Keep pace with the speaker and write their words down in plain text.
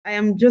I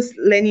am just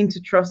learning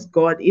to trust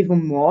God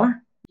even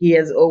more. He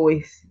has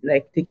always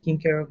like taken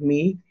care of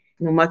me,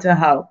 no matter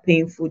how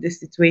painful the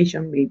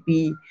situation may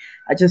be.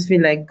 I just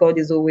feel like God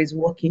is always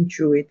walking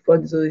through it.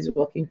 God is always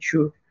walking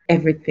through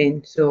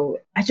everything. So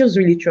I just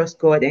really trust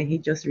God and He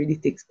just really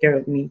takes care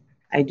of me.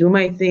 I do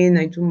my thing,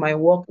 I do my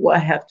work, what I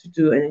have to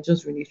do, and I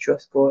just really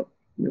trust God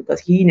because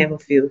He never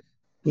fails,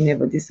 He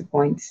never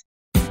disappoints.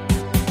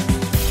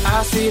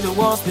 I see the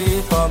walls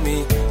before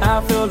me. I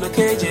feel the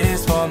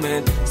cages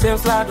forming.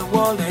 Seems like the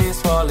world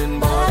is falling,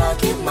 but I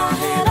keep my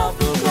head off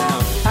the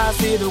ground. I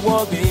see the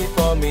world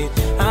before me.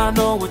 I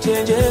know what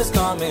change is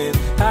coming.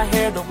 I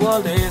hear the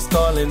world is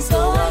calling, so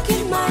I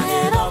keep my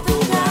head off the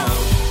ground.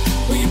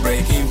 We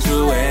breaking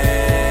through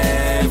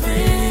every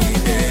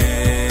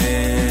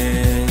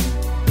day.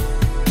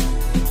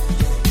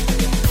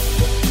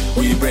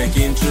 We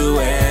breaking through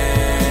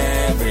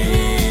every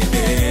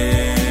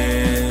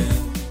day.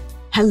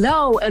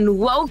 Hello and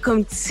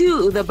welcome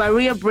to the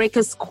Barrier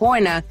Breakers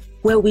Corner,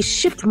 where we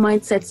shift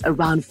mindsets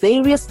around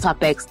various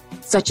topics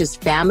such as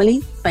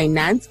family,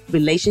 finance,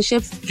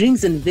 relationships,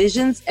 dreams and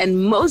visions,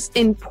 and most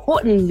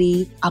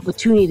importantly,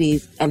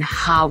 opportunities and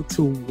how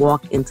to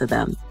walk into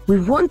them. We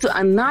want to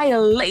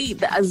annihilate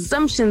the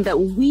assumption that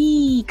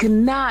we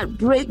cannot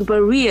break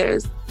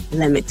barriers.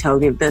 Let me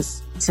tell you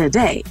this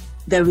today.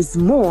 There is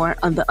more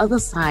on the other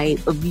side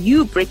of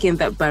you breaking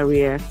that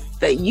barrier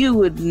that you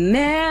would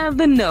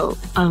never know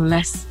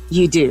unless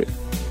you do.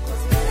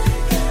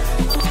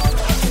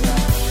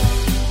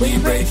 We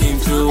breaking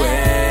through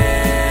everything.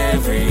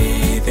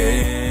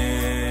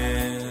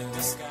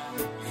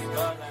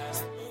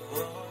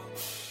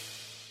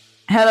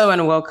 Hello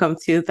and welcome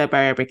to the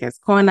Barrier Breakers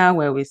Corner,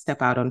 where we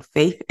step out on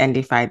faith and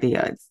defy the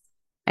odds.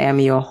 I am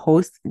your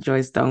host,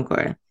 Joyce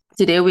Donkor.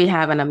 Today we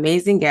have an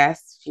amazing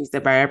guest. She's the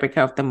Barrier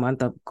Breaker of the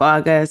month of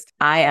August.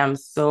 I am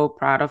so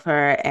proud of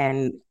her,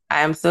 and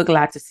I am so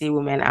glad to see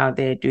women out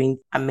there doing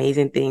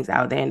amazing things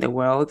out there in the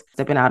world,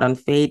 stepping out on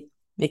faith,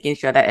 making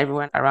sure that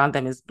everyone around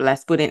them is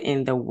blessed, putting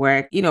in the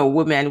work. You know,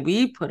 women,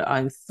 we put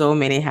on so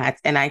many hats,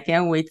 and I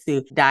can't wait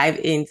to dive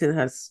into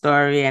her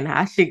story and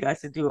how she got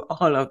to do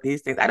all of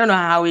these things. I don't know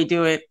how we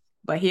do it,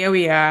 but here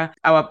we are.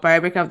 Our Barrier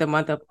Breaker of the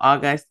month of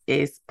August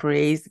is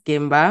Praise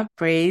Gimba.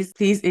 Praise,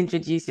 please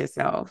introduce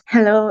yourself.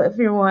 Hello,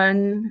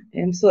 everyone.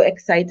 I'm so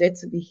excited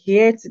to be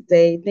here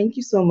today. Thank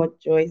you so much,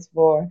 Joyce,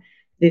 for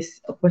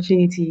this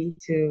opportunity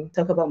to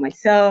talk about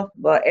myself,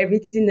 about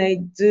everything I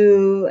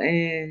do,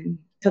 and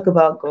talk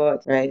about God,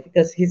 right?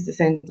 Because He's the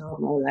center of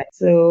my life.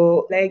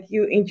 So, like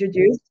you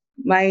introduced,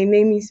 my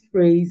name is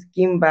Praise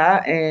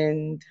Gimba,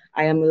 and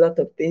I am a lot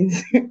of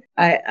things.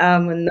 I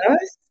am a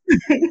nurse.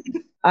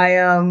 I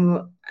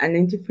am an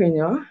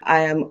entrepreneur. I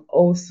am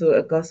also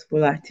a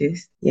gospel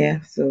artist.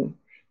 Yeah, so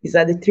these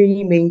are the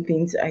three main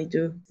things I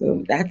do.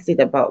 So that's it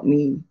about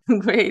me.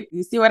 Great.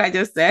 You see what I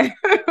just said?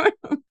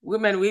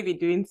 Women, we be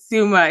doing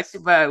too much,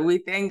 but we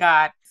thank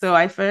God. So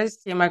I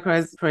first came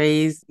across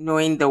Praise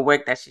knowing the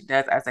work that she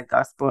does as a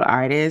gospel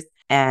artist.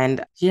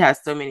 And she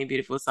has so many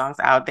beautiful songs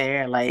out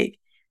there. Like,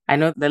 I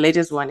know the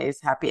latest one is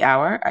Happy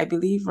Hour, I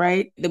believe,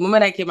 right? The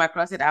moment I came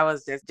across it, I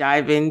was just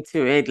diving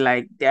to it,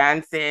 like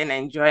dancing,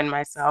 enjoying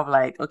myself,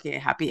 like, okay,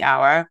 happy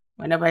hour.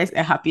 Whenever it's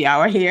a happy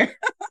hour here,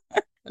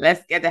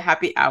 let's get the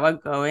happy hour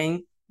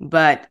going.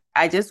 But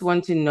I just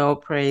want to know,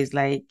 Praise,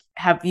 like,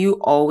 have you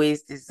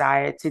always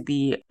desired to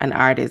be an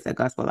artist, a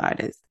gospel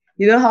artist?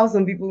 You know how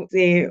some people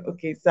say,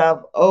 okay, so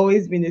I've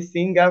always been a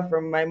singer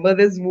from my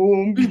mother's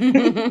womb.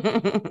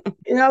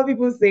 You know how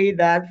people say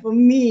that? For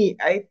me,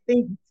 I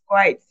think it's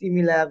quite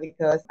similar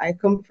because I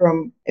come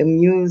from a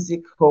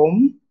music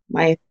home.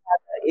 My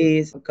father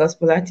is a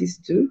gospel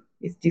artist too.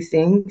 He still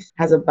sings,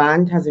 has a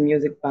band, has a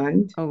music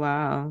band. Oh,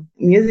 wow.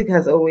 Music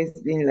has always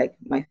been like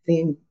my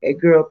thing. I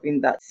grew up in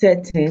that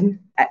setting.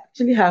 I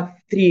actually have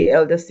three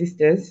elder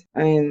sisters,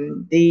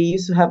 and they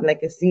used to have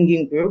like a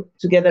singing group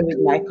together with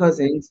my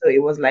cousins. So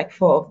it was like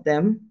four of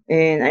them.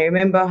 And I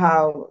remember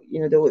how,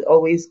 they would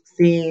always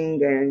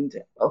sing. And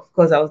of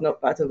course, I was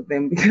not part of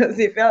them because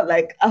it felt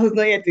like I was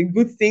not yet a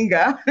good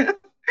singer.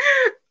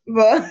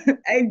 But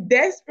I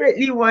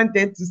desperately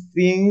wanted to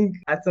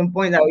sing. At some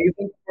point, I would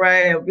even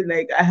cry. I'll be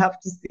like, I have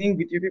to sing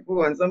with you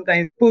people. And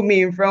sometimes put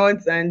me in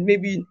front and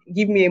maybe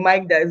give me a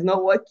mic that is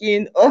not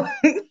working. Or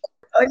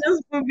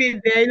just put me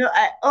there.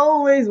 I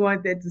always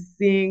wanted to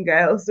sing.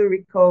 I also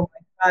recall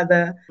my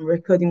father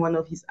recording one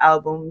of his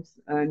albums,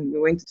 and we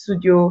went to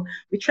studio.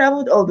 We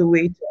traveled all the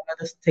way to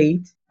another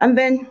state. And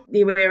then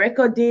they were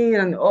recording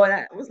and all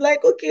that. I was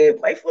like, okay,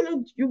 if I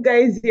followed you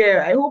guys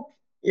here, I hope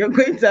you're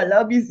going to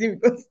allow me to sing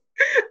because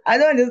I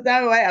don't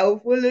understand why I will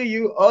follow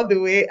you all the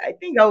way. I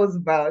think I was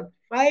about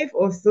 5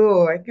 or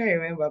so. I can't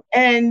remember.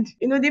 And,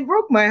 they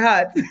broke my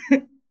heart.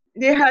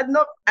 They had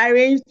not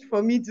arranged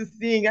for me to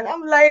sing. And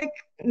I'm like,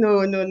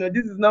 no, no, no,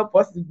 this is not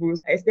possible.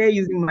 I started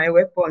using my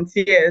weapon,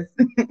 tears.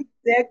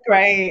 They're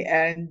crying,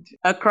 and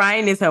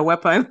Crying is her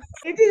weapon.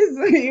 it is.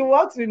 It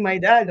works with my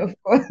dad, of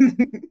course.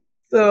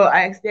 So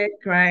I started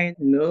crying.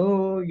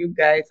 No, you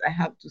guys, I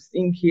have to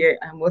sing here.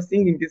 I must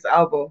sing in this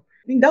album.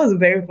 think that was the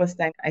very first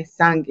time I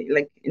sang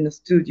like in the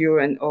studio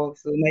and all.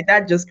 So my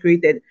dad just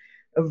created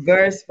a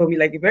verse for me,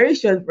 like a very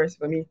short verse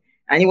for me.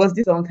 And it was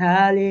this song,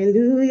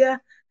 Hallelujah,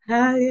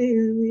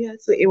 Hallelujah.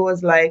 So it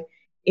was like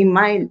in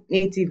my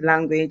native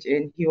language,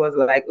 and he was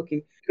like,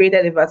 okay,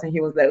 created a verse, and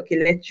he was like,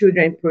 okay, let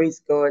children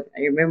praise God.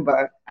 I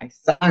remember I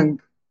sang.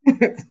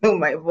 So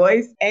my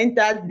voice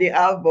entered the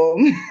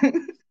album.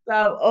 So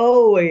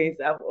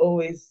I've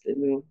always,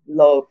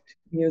 loved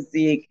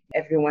music.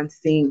 Everyone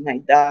sing, my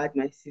dad,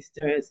 my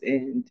sisters,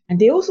 and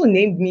they also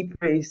named me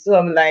praise. So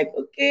I'm like,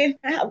 okay,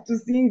 I have to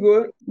sing.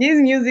 Oh, this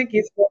music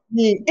is for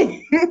me.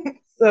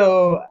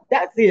 So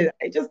that's it.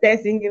 I just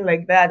started singing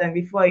like that, and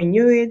before I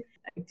knew it,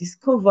 I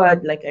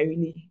discovered like I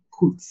really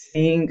could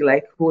sing,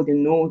 like hold a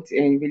note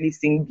and really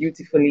sing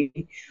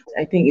beautifully.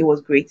 I think it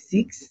was grade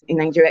six. In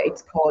Nigeria,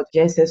 it's called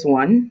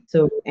JSS1.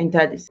 So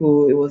entered the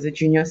school. It was a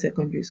junior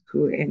secondary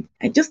school. And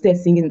I just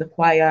started singing the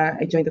choir.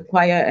 I joined the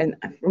choir. And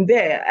from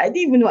there, I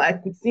didn't even know I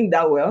could sing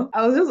that well.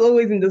 I was just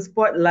always in the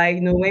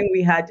spotlight. When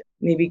we had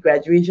maybe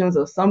graduations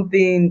or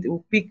something, they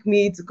would pick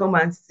me to come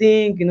and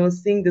sing,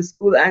 sing the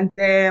school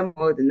anthem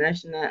or the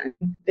national. And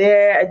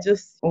there, I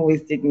just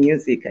always did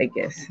music, I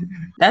guess.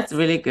 That's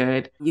really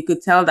good. You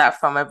could tell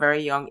that from a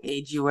very young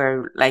age, you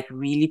were like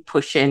really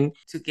pushing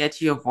to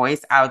get your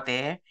voice out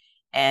there.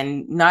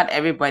 And not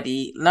every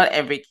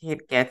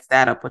kid gets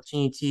that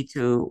opportunity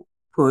to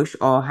push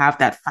or have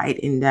that fight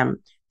in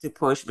them to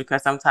push,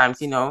 because sometimes,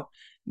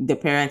 the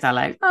parents are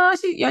like, oh,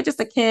 you're just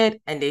a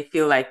kid. And they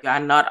feel like you are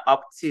not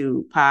up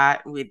to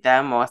par with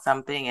them or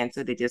something. And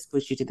so they just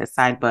push you to the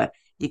side. But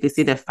you could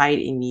see the fight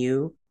in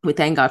you. We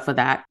thank God for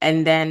that.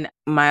 And then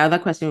my other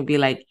question would be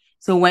like,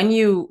 so when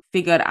you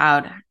figured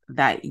out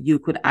that you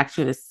could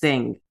actually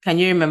sing, can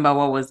you remember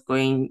what was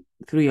going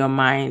through your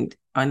mind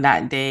on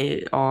that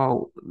day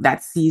or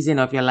that season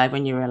of your life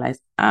when you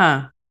realized,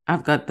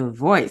 I've got the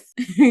voice,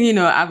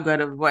 I've got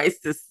a voice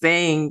to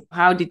sing.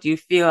 How did you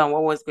feel and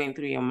what was going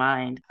through your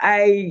mind?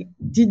 I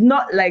did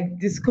not like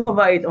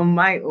discover it on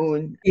my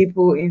own.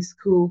 People in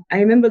school. I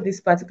remember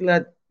this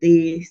particular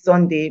day,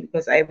 Sunday,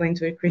 because I went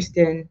to a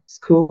Christian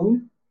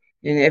school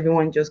and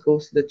everyone just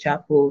goes to the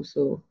chapel.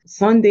 So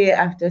Sunday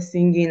after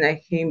singing,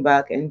 I came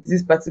back and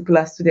this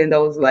particular student, I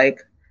was like,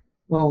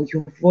 wow,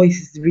 your voice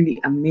is really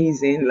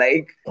amazing.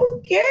 Like,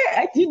 okay,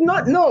 I did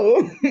not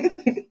know.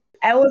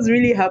 I was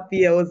really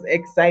happy. I was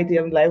excited.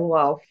 I'm like,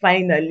 wow,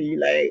 finally,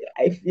 like,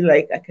 I feel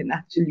like I can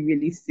actually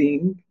really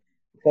sing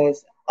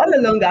because all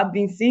along I've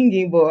been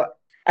singing, but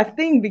I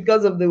think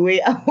because of the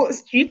way I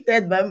was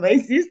treated by my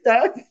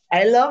sisters,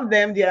 I love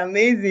them. They're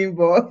amazing,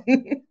 but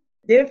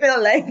they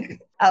felt like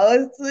I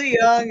was too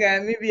young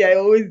and maybe I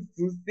always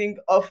do sing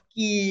off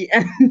key.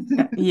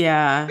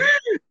 Yeah.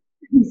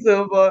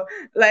 So, but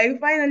like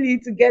finally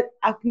to get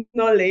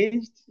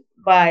acknowledged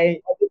by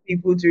other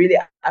people to really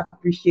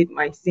appreciate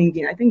my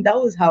singing, I think that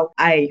was how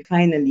I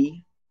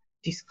finally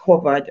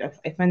discovered,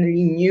 I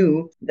finally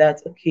knew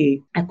that,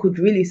 okay, I could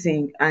really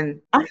sing.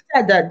 And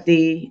after that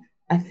day,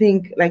 I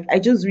think like I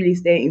just really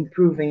started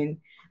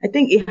improving. I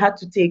think it had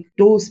to take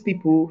those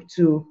people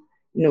to,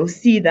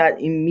 see that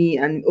in me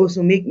and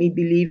also make me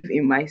believe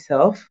in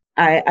myself.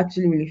 I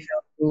actually really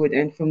felt good.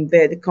 And from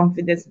there, the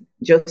confidence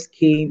just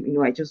came.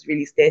 I just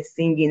really started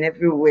singing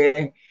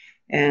everywhere.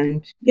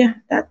 And yeah,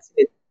 that's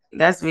it.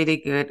 That's really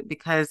good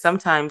because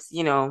sometimes,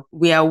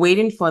 we are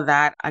waiting for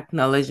that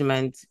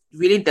acknowledgement.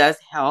 Really does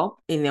help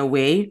in a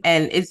way.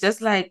 And it's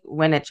just like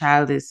when a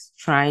child is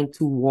trying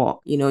to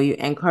walk, you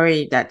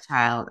encourage that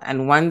child.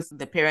 And once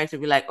the parents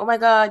will be like, oh my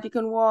God, you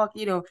can walk,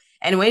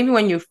 and maybe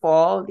when you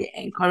fall, they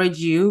encourage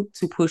you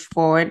to push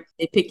forward.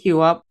 They pick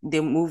you up, they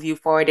move you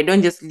forward. They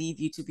don't just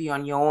leave you to be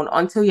on your own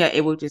until you're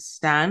able to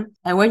stand.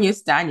 And when you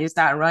stand, you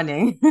start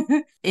running.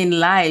 In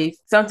life,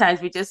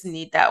 sometimes we just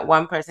need that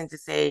one person to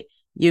say,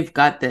 you've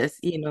got this,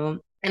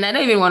 And I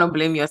don't even want to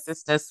blame your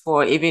sisters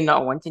for even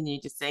not wanting you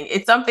to sing.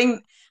 It's something,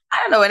 I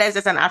don't know whether it's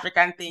just an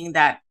African thing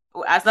that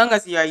as long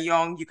as you're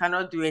young, you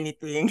cannot do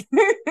anything.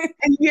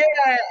 Yeah,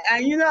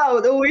 and I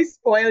would always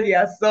spoil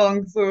their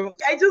song. So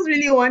I just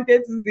really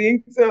wanted to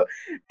sing. So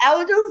I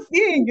would just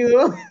sing.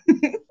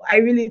 I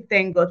really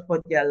thank God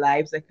for their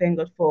lives. I thank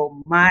God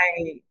for my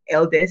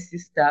eldest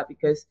sister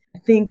because I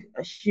think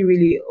she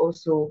really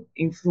also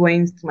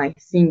influenced my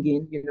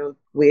singing,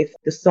 with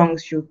the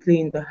songs she would play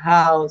in the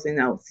house and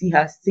I would see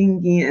her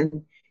singing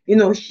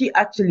and she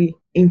actually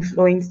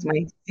influenced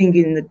my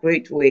singing in a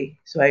great way.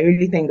 So I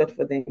really thank God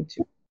for them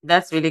too.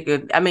 That's really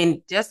good. I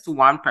mean, just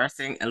one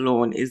person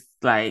alone is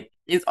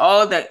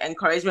all the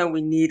encouragement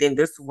we need in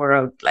this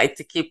world, like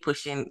to keep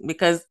pushing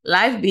because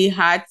life be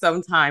hard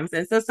sometimes.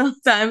 And so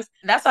sometimes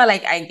that's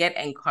why I get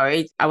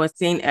encouraged. I was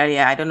saying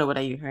earlier, I don't know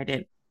whether you heard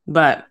it,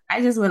 but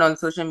I just went on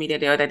social media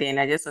the other day and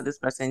I just saw this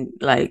person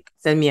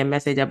send me a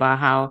message about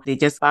how they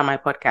just found my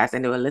podcast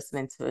and they were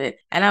listening to it.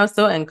 And I was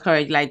so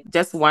encouraged,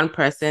 just one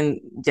person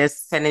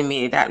just sending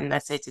me that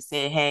message to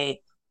say,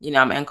 hey,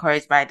 I'm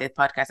encouraged by the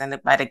podcast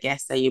and by the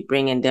guests that you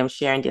bring and them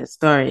sharing their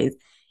stories.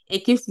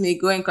 It keeps me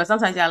going because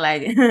sometimes you're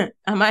like,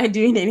 am I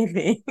doing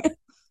anything?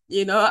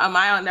 Am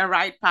I on the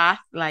right path?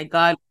 Like,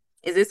 God,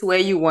 Is this where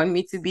you want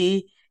me to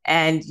be?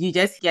 And you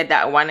just get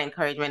that one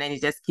encouragement and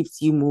it just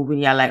keeps you moving.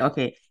 You're like,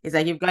 okay, it's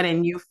like you've got a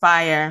new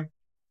fire,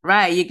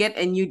 right? You get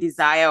a new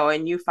desire or a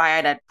new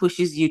fire that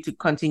pushes you to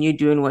continue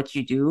doing what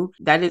you do.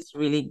 That is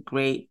really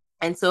great.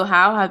 And so,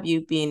 how have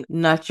you been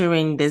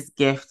nurturing this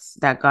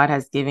gift that God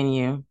has given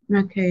you?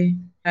 Okay.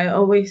 I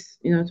always,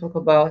 talk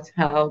about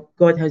how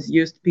God has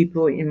used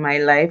people in my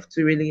life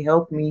to really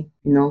help me,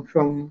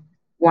 from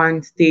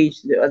one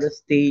stage to the other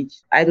stage.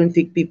 I don't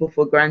take people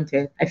for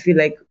granted. I feel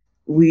like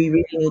we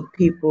really need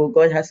people.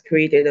 God has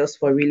created us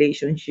for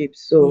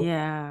relationships. So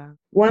Yeah.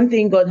 one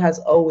thing God has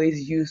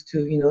always used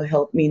to,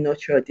 help me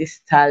nurture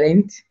this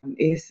talent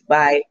is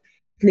by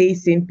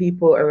placing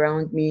people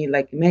around me,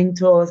 like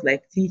mentors,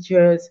 like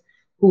teachers,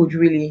 who would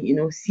really,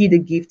 see the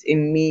gift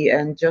in me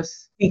and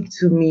just speak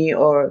to me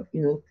or,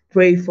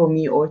 pray for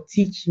me or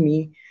teach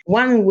me.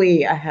 One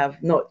way I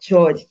have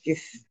nurtured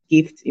this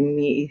gift in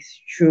me is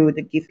through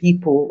the gift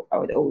people. I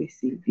would always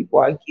say people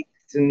are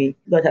gifts to me.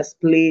 God has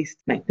placed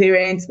my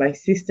parents, my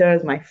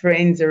sisters, my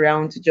friends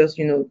around to just,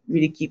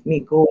 really keep me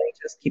going,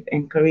 just keep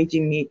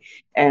encouraging me,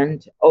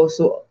 and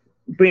also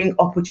bring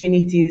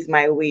opportunities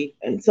my way.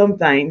 And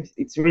sometimes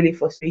it's really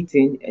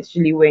frustrating,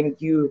 especially when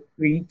you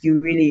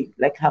really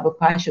like have a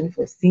passion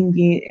for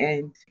singing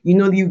and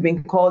you've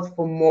been called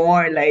for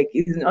more. Like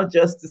it's not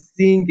just to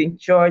sing in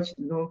church,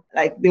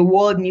 like the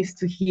world needs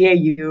to hear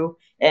you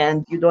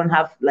and you don't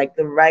have like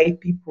the right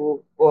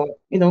people. Or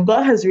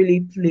God has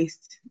really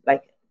placed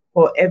like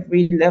for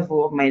every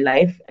level of my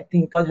life. I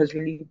think God has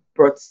really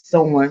brought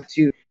someone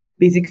to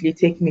basically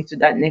take me to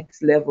that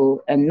next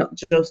level, and not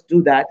just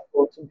do that,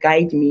 but to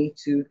guide me,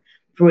 to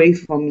pray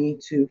for me,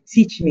 to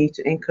teach me,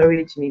 to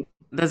encourage me.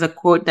 There's a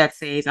quote that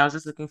says, I was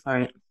just looking for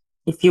it.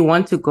 If you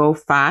want to go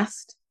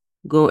fast,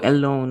 go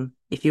alone.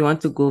 If you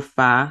want to go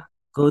far,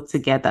 go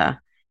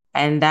together.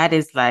 And that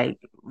is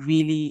like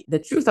really the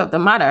truth of the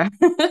matter.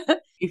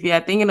 If you are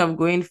thinking of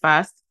going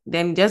fast,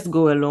 then just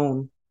go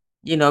alone,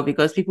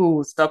 because people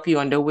will stop you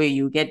on the way,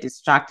 you get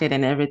distracted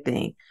and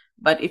everything.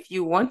 But if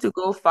you want to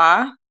go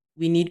far,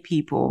 we need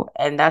people.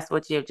 And that's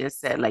what you have just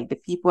said, like the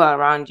people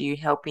around you,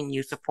 helping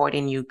you,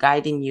 supporting you,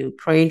 guiding you,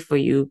 praying for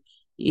you,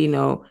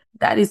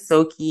 that is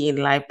so key in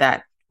life,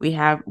 that we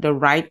have the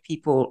right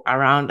people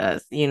around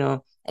us,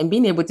 and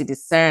being able to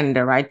discern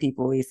the right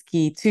people is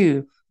key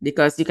too,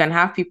 because you can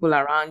have people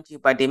around you,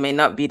 but they may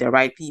not be the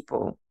right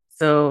people.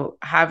 So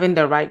having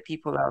the right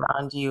people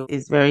around you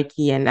is very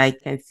key. And I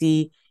can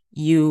see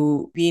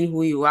you being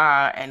who you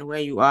are and where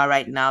you are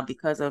right now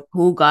because of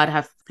who God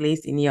has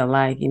placed in your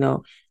life.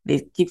 They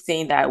keep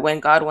saying that when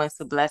God wants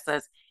to bless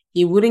us,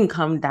 he wouldn't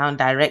come down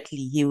directly.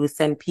 He will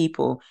send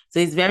people. So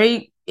it's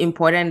very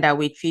important that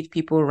we treat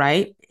people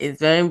right.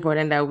 It's very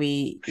important that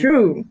we...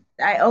 True.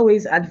 I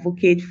always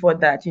advocate for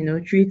that,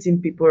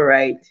 treating people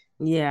right.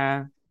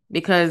 Yeah,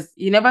 because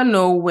you never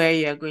know where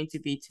you're going to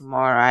be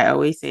tomorrow. I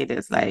always say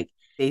this, like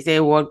they say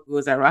what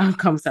goes around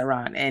comes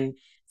around. And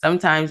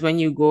sometimes when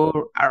you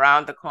go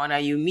around the corner,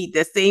 you meet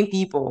the same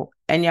people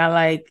and you're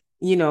like,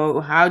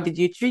 how did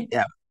you treat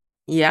them?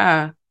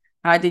 Yeah.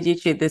 How did you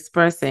treat this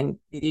person?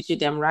 Did you treat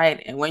them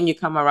right? And when you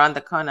come around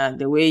the corner,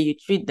 the way you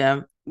treat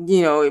them,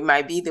 it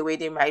might be the way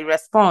they might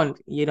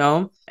respond.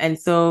 And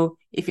so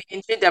if you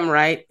can treat them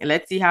right,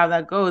 let's see how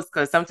that goes.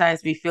 Because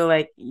sometimes we feel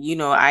like,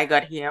 I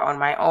got here on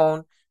my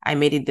own. I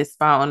made it this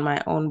far on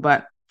my own.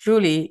 But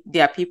truly,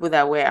 there are people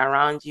that were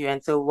around you.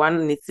 And so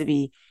one needs to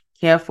be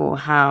careful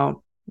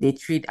how they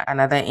treat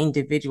another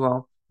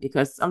individual,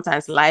 because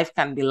sometimes life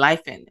can be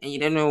lifing and you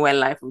don't know where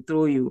life will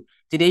throw you.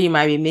 Today you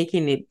might be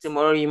making it,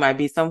 tomorrow you might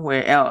be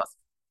somewhere else.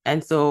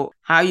 And so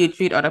how you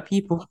treat other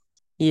people.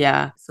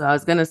 Yeah. So I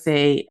was going to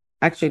say,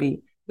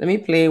 actually, let me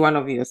play one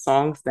of your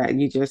songs that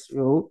you just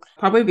wrote.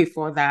 Probably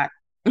before that,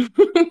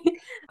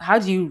 how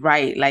do you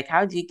write? Like,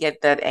 how do you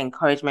get that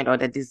encouragement or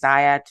the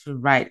desire to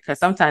write? Because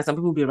sometimes some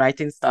people be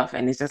writing stuff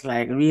and it's just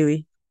like,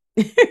 really?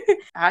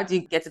 How do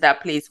you get to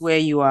that place where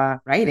you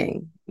are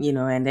writing,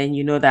 and then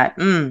you know that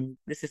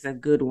this is a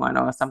good one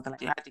or something like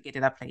that? You have to get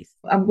to that place.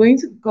 I'm going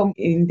to come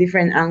in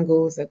different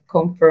angles that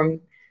come from,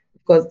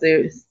 because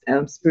there's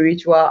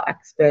spiritual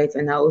aspects,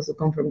 and I also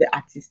come from the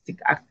artistic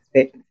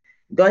aspect.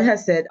 God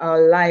has said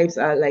our lives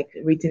are like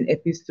written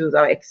epistles,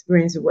 our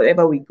experience,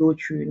 whatever we go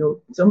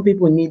through. Some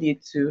people need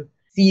it to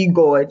see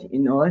God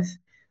in us.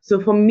 So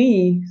for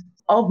me,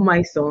 of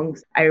my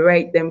songs, I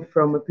write them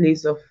from a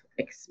place of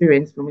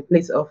experience, from a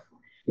place of,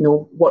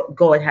 what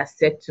God has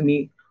said to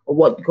me or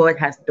what God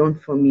has done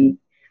for me.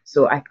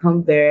 So I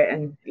come there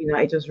and,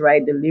 I just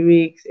write the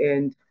lyrics.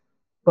 And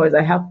because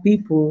I have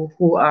people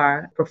who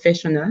are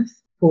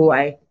professionals who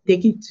I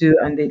take it to,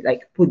 and they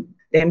like put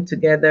them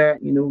together.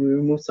 We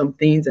remove some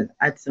things and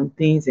add some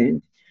things.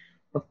 And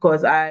of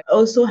course, I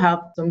also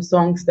have some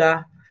songs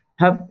that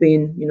have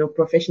been,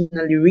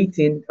 professionally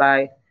written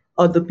by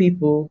other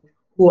people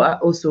who are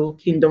also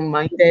kingdom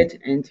minded,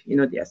 and,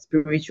 they are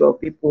spiritual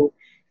people.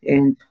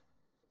 And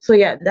so,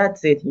 yeah,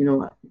 that's it.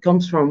 It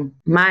comes from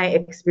my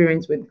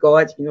experience with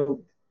God,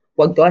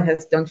 what God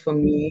has done for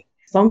me.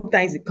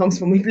 Sometimes it comes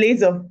from a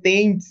place of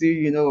pain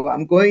too,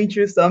 I'm going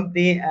through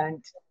something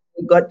and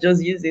God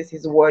just uses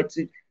his word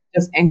to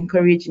just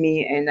encourage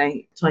me, and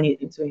I turn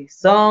it into a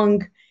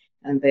song.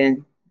 And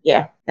then,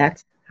 yeah,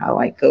 that's how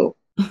I go.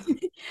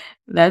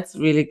 That's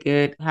really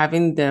good.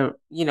 Having the,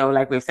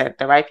 like we've said,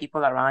 the right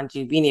people around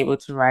you, being able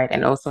to write,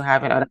 and also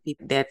having other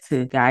people there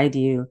to guide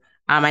you.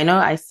 I know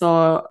I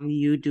saw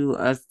you do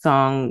a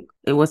song.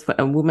 It was for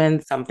a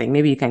woman something.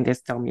 Maybe you can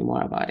just tell me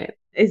more about it.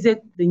 Is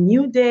it the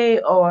new day,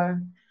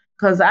 or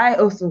because I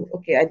also,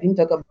 okay, I didn't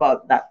talk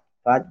about that,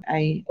 but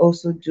I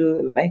also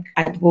do like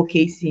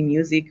advocacy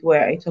music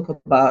where I talk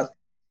about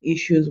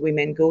issues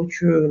women go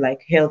through,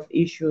 like health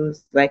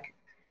issues. Like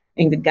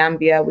in the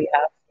Gambia, we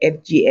have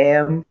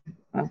FGM,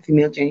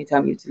 female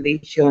genital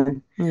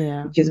mutilation,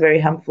 Yeah. which is very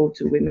harmful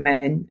to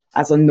women.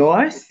 As a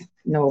nurse,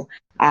 no,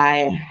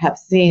 I have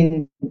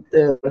seen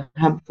the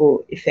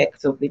harmful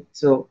effects of it.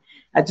 So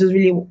I just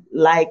really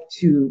like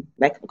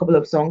a couple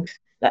of songs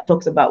that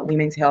talks about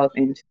women's health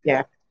and,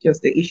 yeah,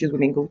 just the issues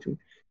women go through.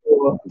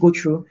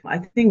 I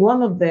think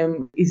one of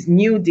them is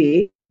New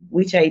Day,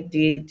 which I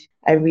did.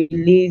 I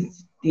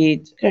released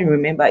it. I can't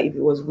remember if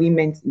it was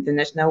Women's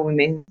International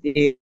Women's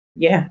Day.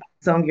 Yeah,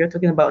 song you're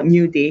talking about,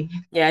 New Day.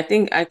 Yeah, I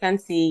think I can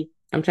see.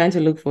 I'm trying to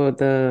look for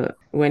the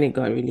when it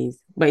got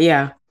released. But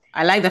yeah,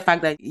 I like the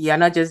fact that you're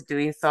not just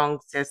doing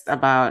songs just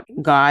about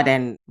God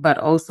but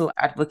also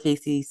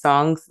advocacy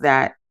songs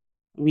that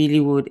really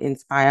would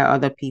inspire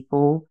other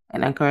people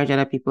and encourage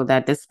other people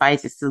that this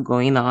fight is still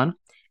going on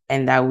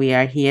and that we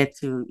are here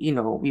to,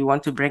 we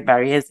want to break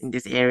barriers in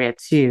this area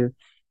too.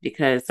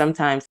 Because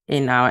sometimes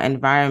in our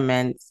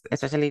environments,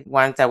 especially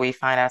ones that we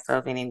find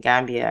ourselves in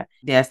Gambia,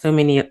 there are so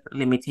many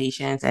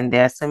limitations and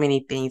there are so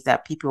many things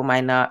that people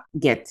might not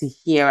get to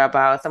hear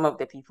about. Some of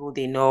the people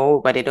they know,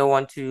 but they don't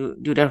want to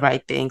do the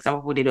right thing. Some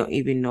people they don't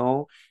even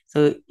know.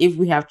 So if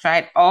we have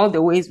tried all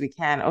the ways we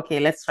can, okay,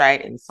 let's try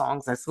it in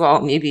songs as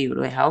well. Maybe it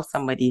will help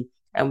somebody.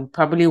 And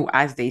probably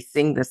as they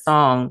sing the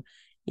song,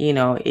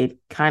 it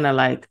kind of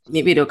like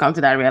maybe they'll come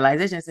to that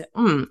realization and say,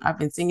 I've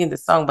been singing the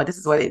song, but this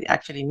is what it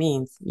actually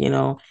means,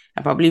 and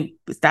probably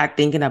start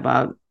thinking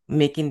about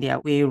making their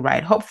way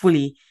right.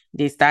 Hopefully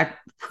they start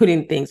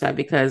putting things right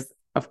because,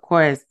 of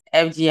course,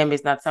 FGM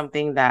is not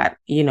something that,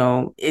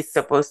 is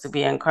supposed to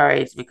be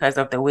encouraged because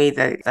of the way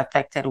that it's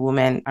affected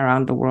women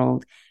around the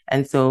world.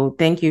 And so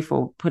thank you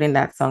for putting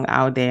that song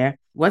out there.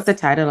 What's the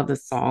title of the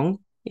song,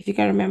 if you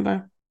can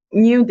remember?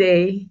 New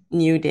Day.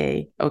 New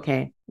Day.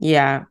 Okay.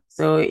 Yeah.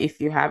 So if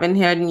you haven't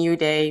heard New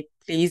Day,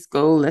 please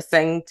go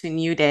listen to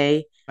New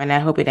Day. And I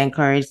hope it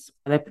encourages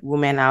other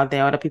women out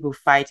there, other people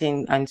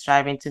fighting and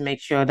striving to make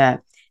sure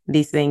that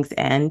these things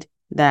end,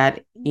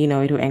 that,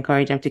 it will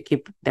encourage them to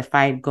keep the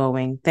fight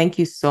going. Thank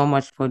you so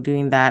much for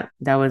doing that.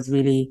 That was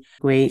really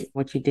great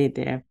what you did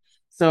there.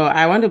 So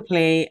I want to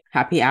play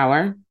Happy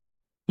Hour.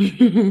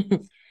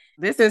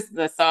 This is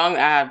the song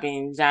I've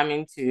been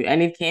jamming to,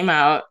 and it came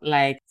out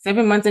like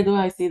 7 months ago.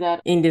 I see that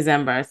in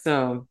December.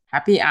 So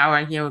Happy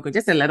Hour, here we go.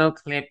 Just a little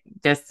clip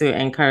just to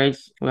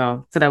encourage,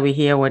 so that we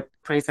hear what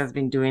Praise has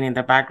been doing in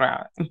the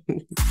background.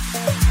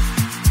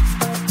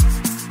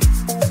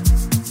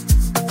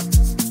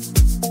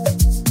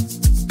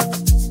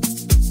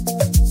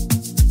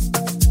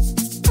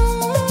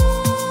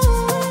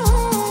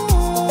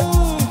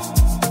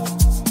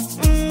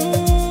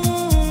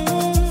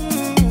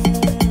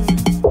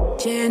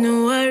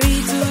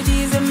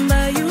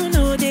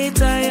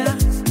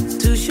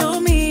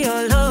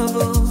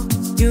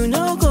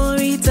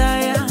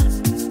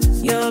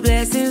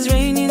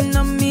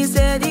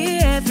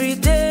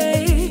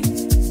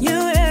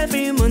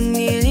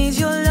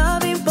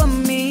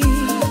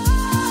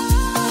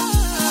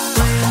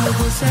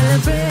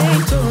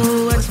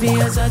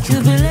 As I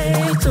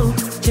jubilate, oh,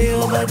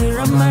 Jehovah the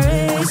run my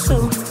race,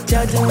 oh,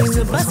 Jah wins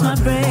to bust my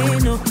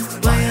brain, oh,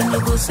 why I no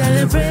go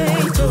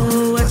celebrate,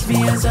 oh, watch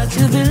me as I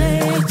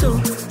jubilate,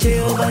 oh,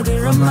 Jehovah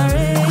the run my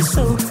race,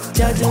 oh,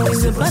 Jah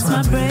wins to bust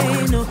my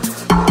brain, oh.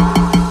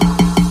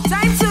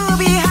 Time to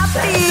be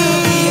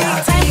happy,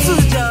 time to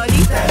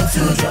jolly, time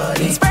to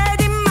jolly,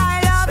 spreading my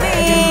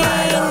loving,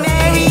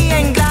 merry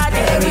and glad,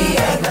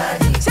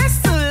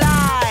 just to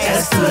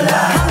lie,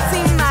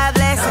 counting my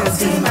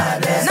blessings,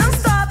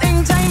 non-stop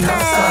enjoyment.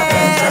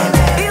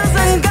 Feels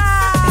on God.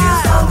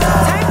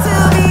 Time to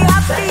be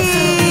happy.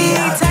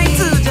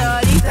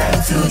 Time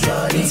to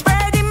jolly.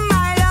 Spreading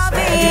my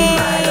loving,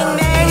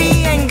 merry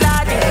and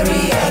glad.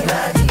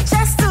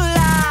 Just to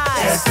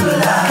lie.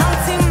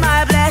 Counting my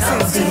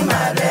blessings.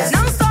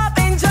 Non-stop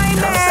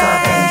enjoyment.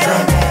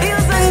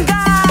 Feels on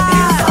God.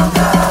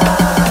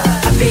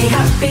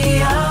 Happy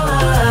hour.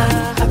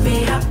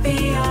 Happy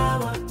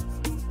hour.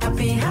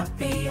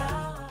 Happy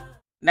hour.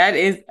 That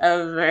is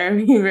a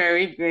very,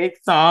 very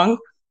great song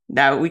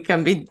that we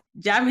can be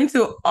jamming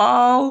to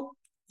all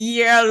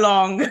year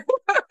long.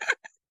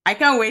 I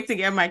can't wait to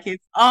get my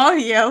kids all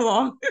year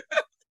long.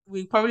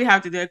 We probably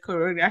have to do a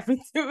choreography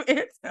to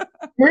it.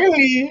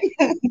 Really?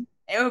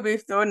 It would be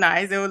so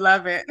nice. They would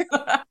love it.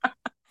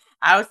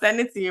 I'll send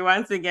it to you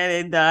once we get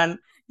it done.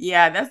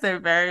 Yeah, that's a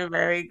very,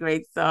 very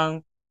great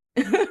song.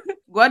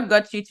 What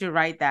got you to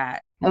write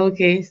that?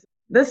 Okay.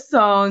 This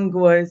song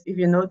was, if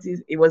you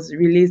notice, it was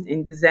released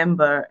in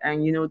December.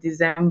 And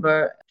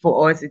December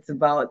for us, it's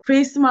about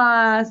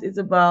Christmas, it's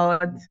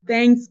about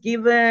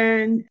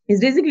Thanksgiving.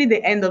 It's basically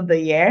the end of the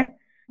year.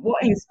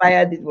 What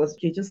inspired it was,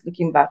 okay, just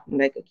looking back, I'm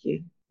like,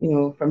 okay,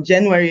 from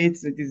January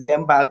to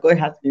December, God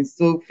has been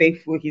so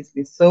faithful. He's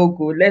been so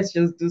good. Let's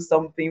just do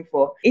something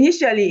for.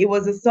 Initially, it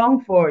was a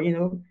song for,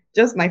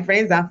 just my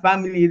friends and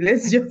family.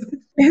 Let's just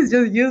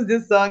use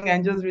this song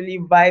and just really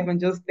vibe and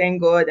just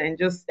thank God and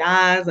just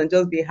dance and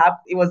just be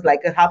happy. It was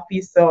like a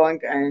happy song,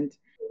 and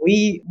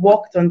we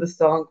worked on the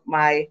song.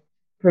 My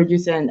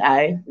producer and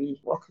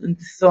we worked on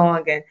the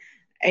song, and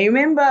I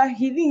remember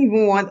he didn't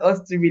even want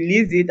us to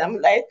release it. I'm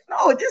like,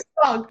 no, this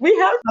song, we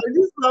have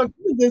this song,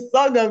 this is the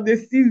song of the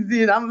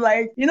season. I'm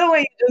like, when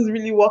you just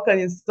really work on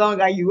a song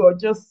and you are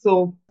just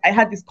so, I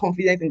had this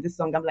confidence in this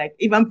song. I'm like,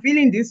 if I'm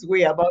feeling this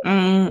way about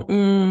how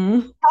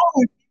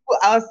would people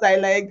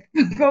outside, like,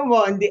 come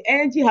on, the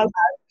energy has.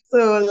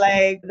 So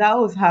like that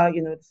was how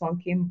the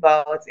song came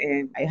about,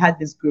 and I had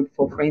this group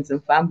for friends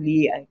and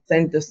family. I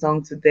sent the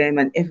song to them,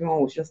 and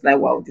everyone was just like,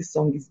 "Wow, this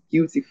song is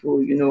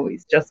beautiful."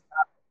 It's just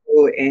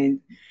and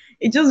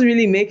it just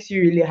really makes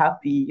you really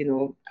happy,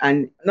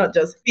 and not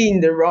just in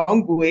the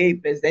wrong way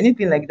if there's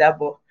anything like that,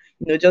 but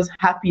just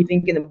happy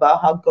thinking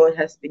about how God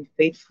has been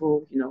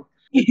faithful.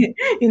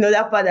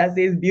 That part that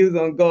says bills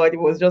on God, it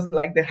was just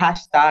like the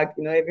hashtag,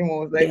 everyone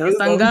was like Bills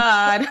on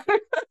God.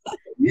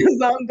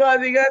 bills on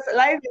God, because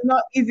life is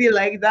not easy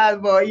like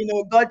that, but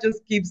God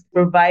just keeps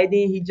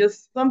providing. He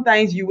just,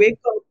 sometimes you wake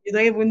up, you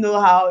don't even know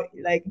how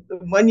like the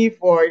money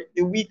for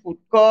the week would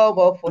come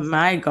or for.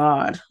 My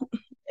God.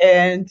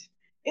 And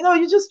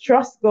you just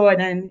trust God,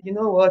 and you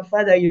know what,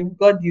 Father, you've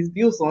got these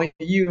bills on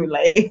you.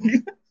 Like,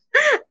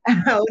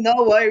 I will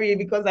not worry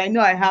because I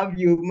know I have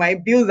you. My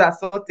bills are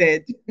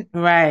sorted.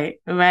 Right.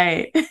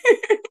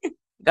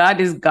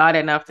 God is God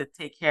enough to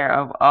take care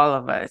of all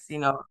of us.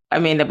 I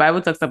mean, the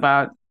Bible talks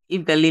about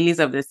if the lilies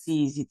of the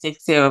seas, he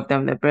takes care of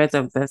them, the birds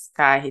of the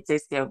sky, he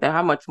takes care of them.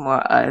 How much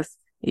more us,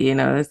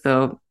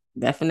 So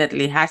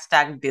definitely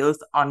hashtag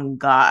bills on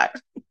God.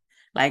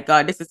 Like,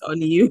 God, this is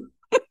on you.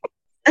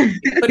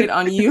 Put it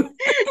on you.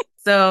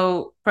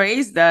 So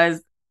Praise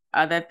does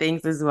other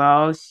things as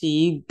well.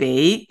 She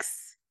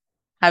bakes.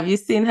 Have you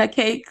seen her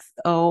cakes?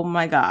 Oh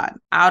my God,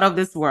 out of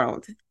this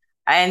world.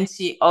 And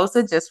she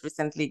also just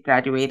recently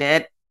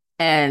graduated.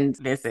 And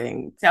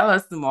listen, tell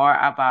us more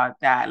about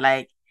that.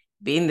 Like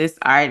being this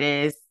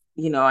artist,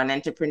 an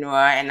entrepreneur,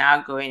 and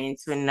now going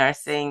into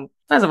nursing.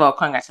 First of all,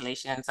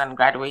 congratulations on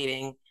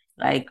graduating.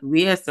 Like,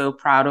 we are so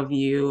proud of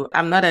you.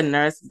 I'm not a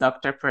nurse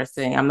doctor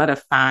person. I'm not a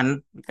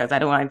fan because I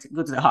don't want to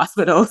go to the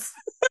hospitals.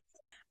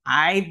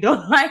 I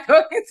don't like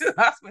going to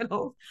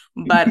hospitals,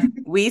 but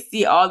we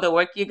see all the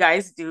work you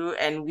guys do,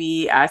 and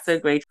we are so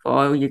grateful for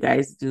all you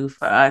guys do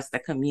for us, the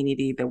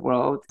community, the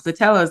world. So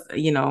tell us,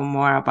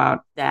 more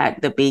about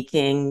that, the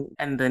baking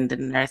and then the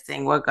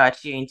nursing. What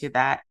got you into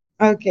that?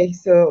 Okay,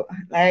 so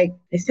like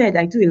I said,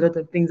 I do a lot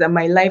of things, and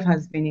my life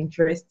has been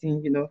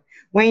interesting.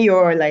 When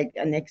you're like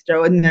an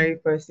extraordinary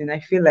person, I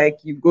feel like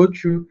you go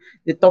through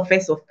the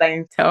toughest of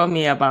times. Tell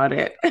me about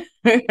it.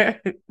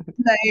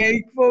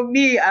 Like for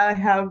me,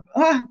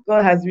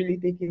 God has really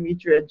taken me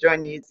through a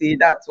journey. See,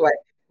 that's why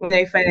when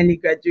I finally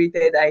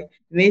graduated, I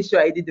made sure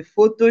I did the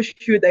photo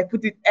shoot. I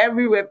put it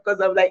everywhere because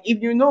I'm like,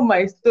 if you know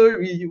my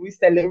story, you will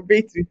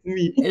celebrate with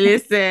me.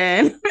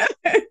 Listen.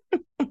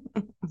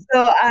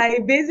 So I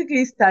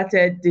basically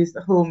started this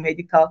whole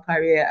medical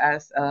career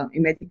as a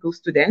medical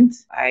student.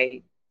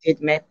 I did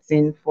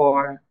medicine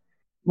for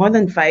more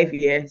than 5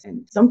 years.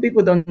 And some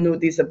people don't know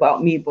this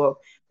about me, but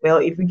well,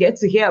 if we get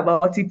to hear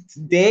about it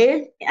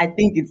today, I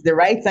think it's the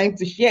right time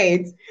to share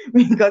it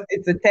because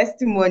it's a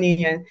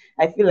testimony. And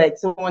I feel like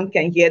someone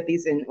can hear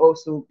this and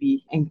also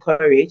be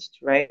encouraged,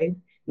 right?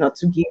 Not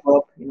to give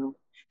up.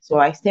 So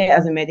I stayed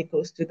as a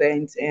medical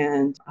student,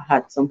 and I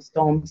had some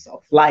storms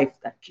of life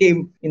that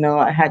came.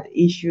 I had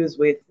issues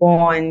with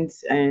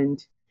funds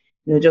and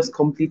just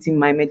completing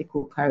my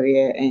medical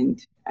career.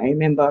 And I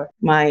remember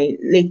my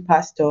late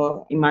pastor,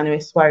 Emmanuel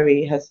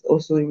Soare, has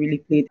also really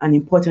played an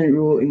important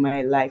role in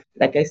my life.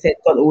 Like I said,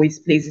 God always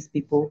places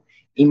people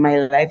in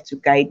my life to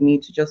guide me,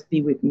 to just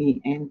be with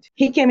me. And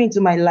he came into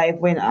my life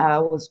when I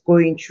was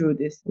going through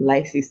this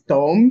life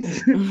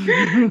storms.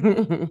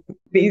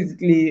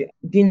 Basically,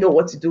 didn't know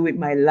what to do with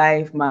my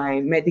life. My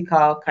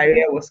medical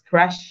career was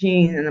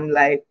crashing, and I'm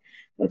like,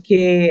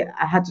 okay,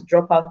 I had to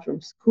drop out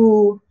from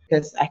school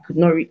because I could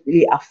not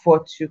really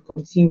afford to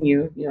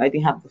continue. I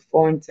didn't have the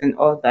funds and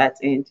all that.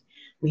 And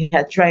we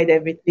had tried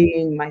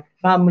everything. My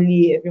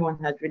family, everyone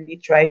had really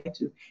tried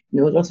to,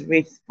 just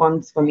raise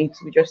funds for me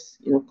to just,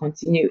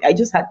 continue. I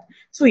just had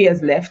 2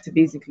 years left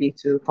basically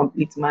to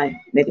complete my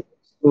medical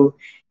school.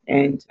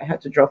 And I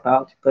had to drop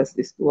out because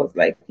the school was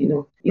like,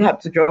 you have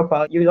to drop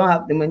out. You don't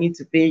have the money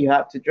to pay. You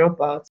have to drop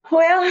out.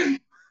 Well,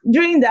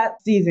 during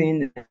that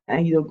season,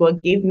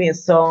 God gave me a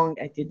song.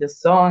 I did the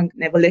song,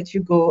 Never Let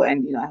You Go.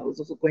 And, I was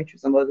also going through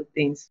some other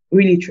things.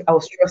 Really, I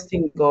was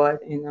trusting God.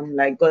 And I'm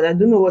like, God, I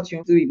don't know what you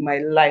want to do in my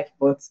life,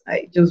 but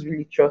I just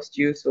really trust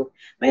you. So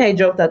when I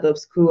dropped out of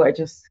school, I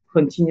just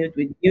continued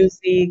with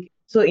music.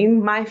 So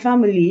in my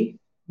family,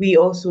 we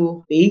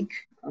also bake.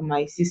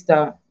 My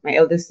sister, my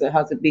eldest sister,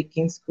 has a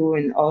baking school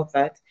and all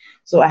that.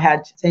 So I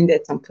had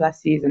attended some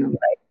classes, and I'm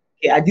like,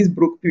 okay, at this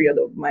broke period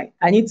of mine,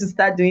 I need to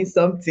start doing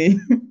something.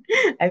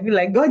 I feel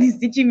like God is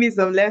teaching me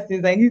some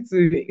lessons. I need to,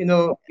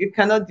 you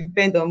cannot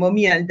depend on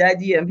mommy and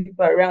daddy and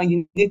people around.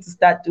 You need to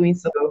start doing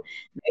so.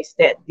 I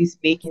started this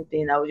baking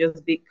thing. I would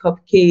just bake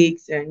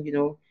cupcakes and,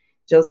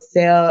 just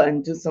sell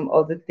and do some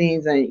other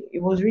things. And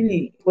it was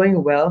really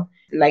going well.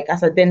 Like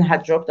as I then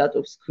had dropped out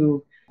of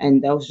school,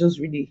 and I was just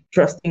really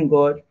trusting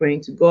God,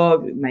 praying to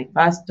God with my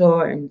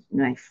pastor and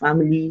my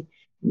family,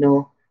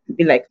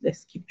 be like,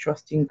 let's keep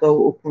trusting God,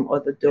 open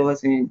other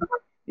doors. And,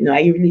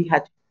 I really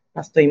had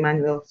Pastor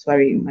Emmanuel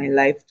Swari in my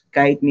life to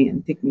guide me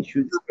and take me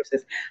through this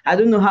process. I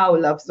don't know how I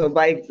would have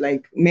survived,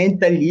 like,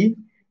 mentally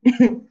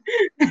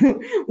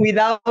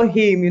without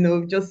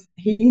him, just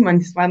him and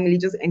his family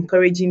just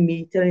encouraging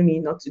me, telling me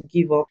not to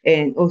give up,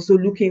 and also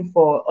looking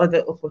for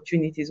other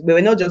opportunities. We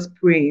were not just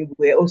praying,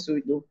 we were also,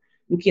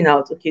 looking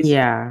out, okay, so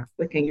Yeah.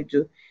 what can you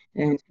do?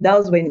 And that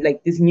was when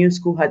like this new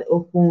school had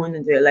opened,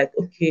 and they're like,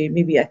 okay,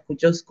 maybe I could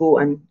just go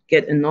and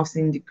get a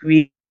nursing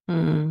degree,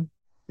 Mm.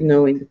 in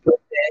the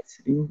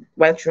process, and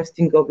while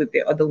trusting God with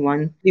the other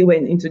one. We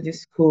went into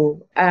this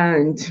school,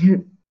 and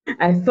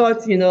I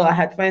thought, I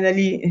had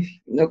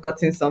finally,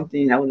 gotten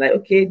something. I was like,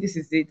 okay, this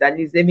is it. At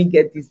least let me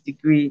get this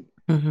degree.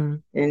 Mm-hmm.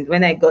 And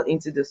when I got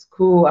into the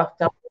school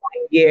after 1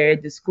 year,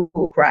 the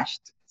school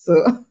crashed.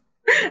 So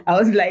I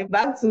was like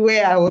back to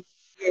where I was.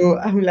 So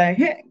I'm like,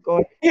 hey,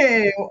 God,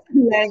 hey,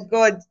 like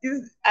God,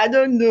 I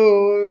don't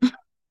know.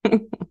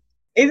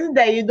 Is it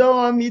that you don't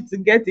want me to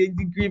get a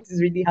degree? This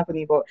is really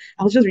happening. But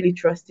I was just really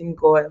trusting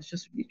God. I was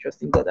just really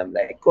trusting God. I'm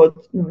like, God,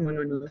 no, no,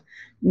 no, no.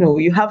 No,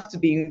 you have to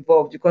be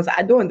involved because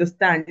I don't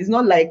understand. It's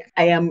not like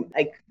I am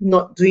like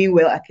not doing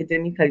well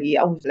academically.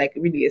 I was like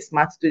really a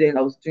smart student.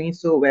 I was doing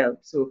so well.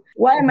 So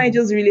why am I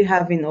just really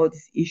having all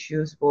these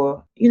issues?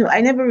 But I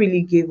never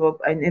really gave up.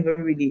 I never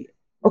really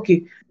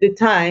okay, the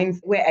times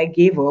where I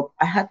gave up,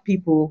 I had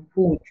people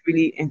who would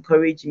really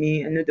encourage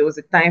me. I know there was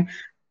a time I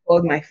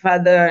called my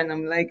father and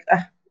I'm like,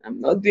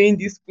 I'm not doing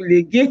this school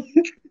again.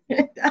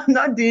 I'm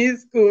not doing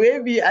school.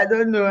 Maybe I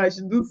don't know. I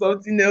should do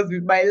something else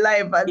with my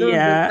life. I don't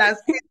Yeah. understand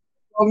school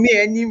for me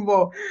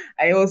anymore.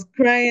 I was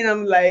crying.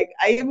 I'm like,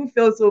 I even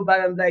felt so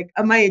bad. I'm like,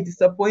 am I a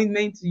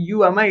disappointment to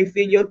you? Am I a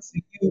failure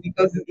to you?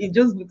 Because it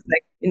just looks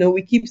like,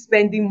 we keep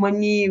spending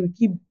money, we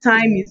keep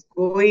time is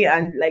going,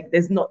 and like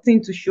there's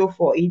nothing to show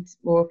for it.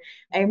 But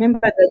I remember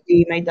that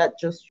day my dad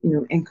just,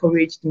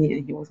 encouraged me,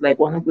 and he was like,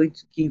 we're not going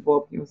to give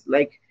up. He was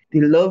like, they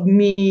love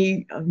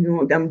me,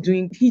 I'm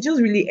doing. He just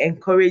really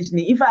encouraged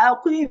me. If I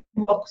couldn't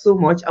walk so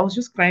much, I was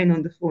just crying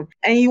on the phone.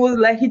 And he was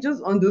like, he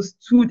just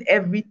understood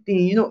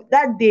everything.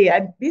 That day,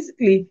 I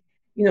basically,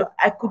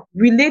 I could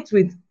relate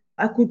with,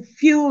 I could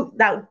feel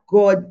that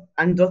God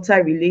and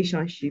daughter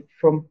relationship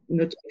from, to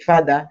my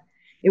father.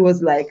 It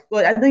was like,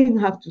 God, I don't even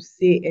have to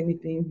say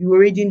anything. You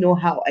already know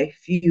how I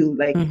feel.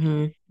 Like,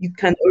 Mm-hmm. you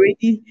can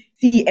already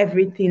see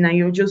everything, and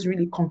you're just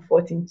really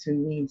comforting to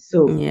me.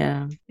 So,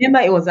 Yeah.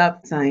 remember, it was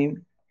that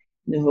time.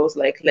 I was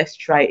like, let's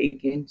try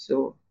again.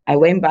 So I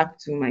went back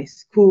to my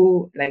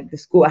school, like the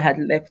school I had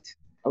left.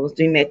 I was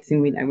doing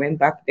medicine with. I went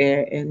back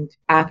there and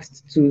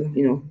asked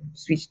to,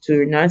 switch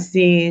to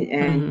nursing,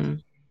 and Mm-hmm.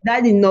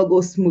 that did not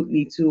go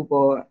smoothly too.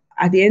 But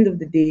at the end of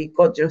the day,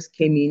 God just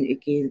came in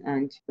again,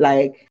 and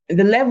like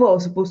the level I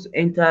was supposed to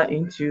enter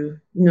into,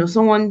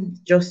 someone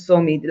just saw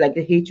me, like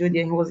the HOD,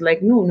 and he was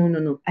like, no, no, no,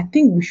 no. I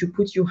think we should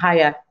put you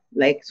higher,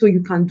 like so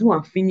you can do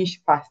and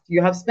finish fast.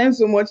 You have spent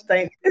so much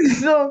time.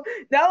 So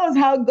that was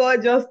how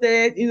God just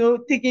started,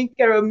 taking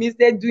care of me,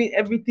 started doing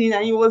everything.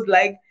 And he was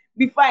like,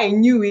 before I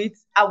knew it,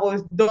 I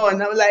was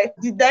done. I was like,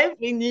 did I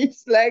finish?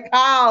 Like,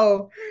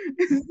 how?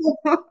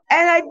 And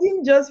I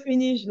didn't just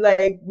finish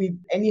like with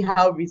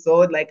anyhow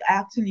result. Like, I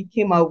actually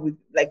came out with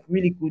like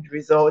really good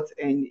results.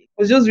 And it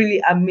was just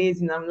really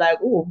amazing. I'm like,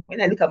 oh,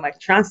 when I look at my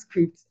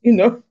transcript,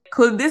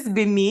 Could this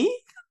be me?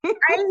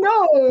 I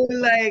know,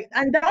 like,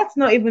 and that's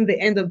not even the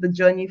end of the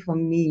journey for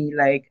me.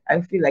 Like,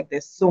 I feel like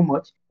there's so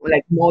much,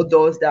 like, more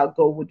doors that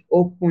God would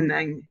open,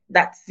 and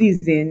that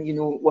season,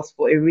 was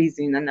for a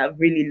reason. And I've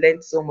really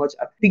learned so much.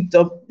 I've picked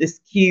up the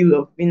skill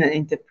of being an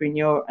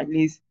entrepreneur. At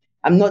least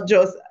I'm not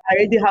just, I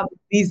already have a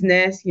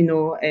business,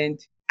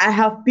 and I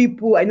have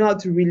people, I know how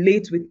to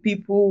relate with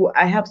people.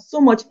 I have so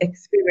much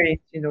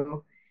experience,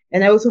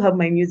 and I also have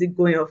my music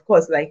going, of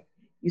course, like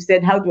you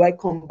said, how do I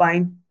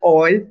combine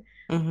all?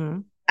 Mm-hmm.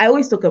 I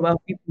always talk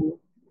about people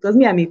because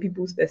me, I'm a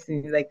people's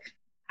person. Like,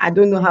 I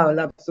don't know how I'll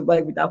have to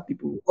survive without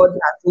people. God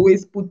has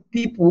always put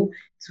people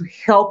to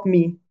help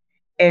me,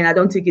 and I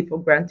don't take it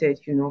for granted.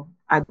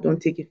 I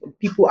don't take it for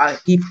people are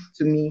gift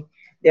to me,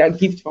 they are a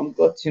gift from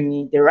God to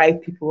me, the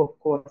right people, of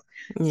course.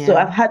 So Yeah.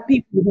 I've had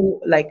people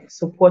who like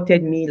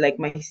supported me. Like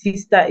my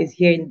sister is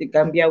here in the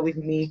Gambia with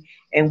me,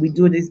 and we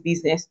do this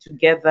business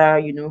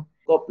together.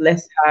 God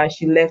bless her.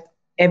 She left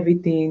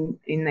everything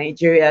in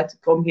Nigeria to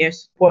come here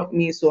support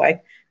me, so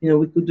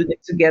we could do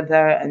it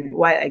together. And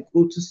while I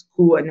go to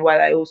school, and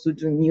while I also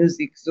do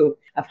music, so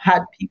I've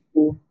had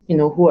people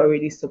who are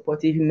really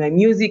supportive in my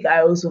music.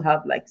 I also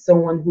have like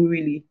someone who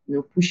really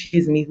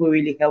pushes me, who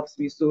really helps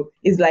me. So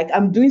it's like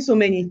I'm doing so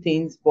many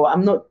things, but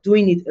I'm not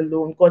doing it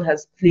alone. God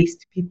has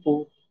placed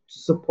people to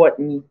support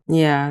me.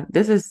 Yeah,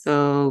 this is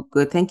so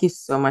good. Thank you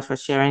so much for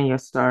sharing your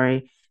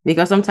story.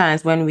 Because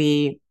sometimes when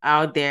we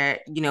out there,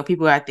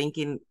 people are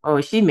thinking,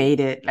 oh, she made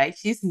it. Like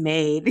she's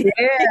made.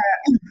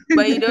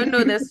 But you don't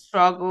know the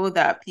struggle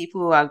that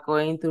people are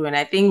going through. And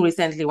I think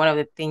recently, one of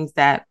the things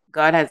that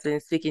God has been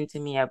speaking to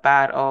me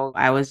about, or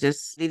I was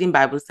just reading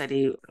Bible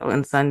study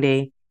on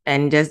Sunday,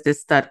 and just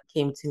this thought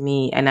came to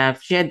me. And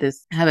I've shared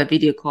this, I have a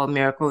video called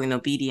Miracle in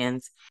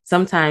Obedience.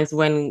 Sometimes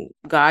when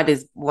God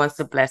wants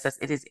to bless us,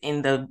 it is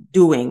in the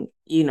doing,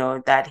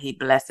 that he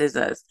blesses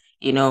us.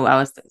 I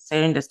was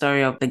sharing the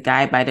story of the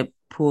guy by the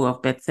pool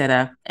of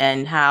Bethesda,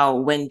 and how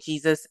when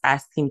Jesus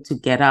asked him to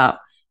get up,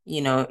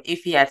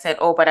 if he had said,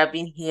 oh, but I've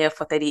been here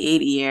for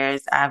 38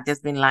 years, I've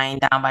just been lying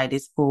down by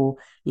this pool,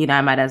 I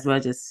might as well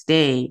just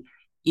stay,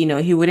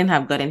 he wouldn't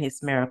have gotten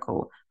his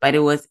miracle. But it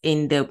was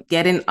in the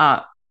getting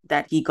up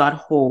that he got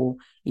whole,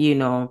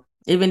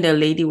 Even the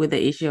lady with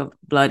the issue of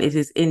blood, it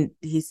is in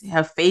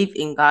her faith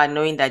in God,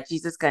 knowing that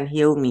Jesus can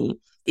heal me.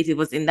 It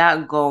was in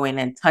that going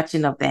and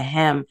touching of the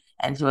hem.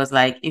 And she was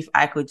like, if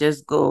I could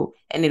just go.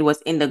 And it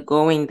was in the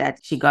going that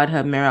she got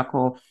her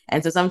miracle.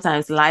 And so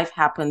sometimes life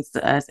happens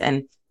to us,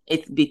 and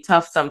it'd be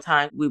tough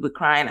sometimes. We were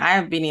crying. I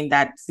have been in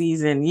that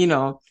season,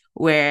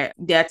 where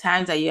there are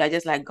times that you are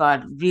just like,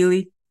 God,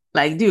 really?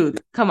 Like, dude,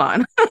 come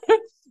on.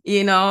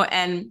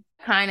 And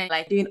kind of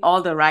like doing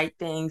all the right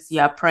things.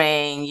 You are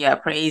praying, you are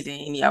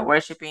praising, you are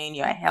worshiping,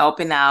 you are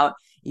helping out,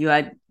 you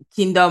are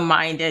kingdom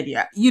minded,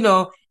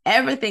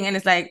 everything. And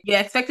it's like you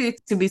expect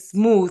it to be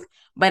smooth.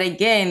 But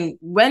again,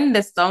 when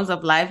the storms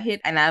of life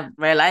hit, and I've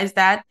realized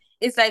that,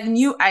 it's like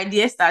new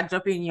ideas start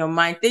dropping in your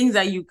mind, things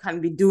that you can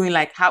be doing,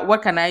 like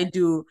what can I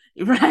do?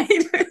 Right?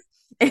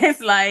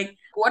 It's like,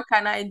 what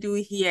can I do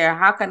here?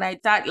 How can I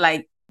start?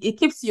 Like it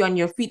keeps you on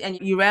your feet, and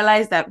you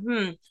realize that,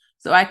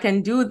 so I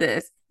can do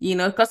this,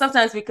 because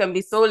sometimes we can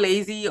be so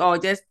lazy, or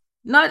just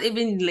not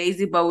even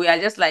lazy, but we are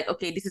just like,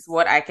 okay, this is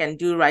what I can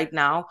do right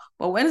now.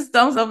 But when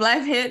storms of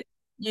life hit,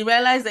 you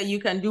realize that you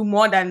can do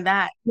more than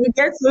that. You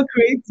get so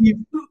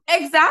creative.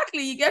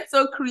 Exactly. You get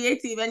so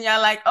creative, and you're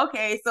like,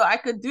 okay, so I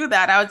could do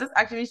that. I was just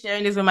actually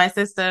sharing this with my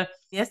sister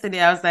yesterday.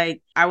 I was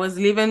like, I was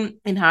living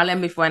in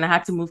Harlem before, and I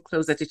had to move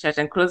closer to church.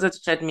 And closer to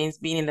church means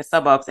being in the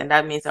suburbs. And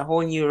that means a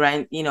whole new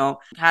rent,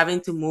 having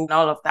to move and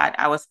all of that.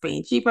 I was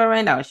paying cheaper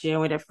rent. I was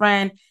sharing with a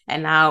friend.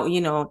 And now,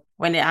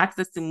 when they asked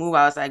us to move,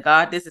 I was like,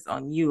 God, this is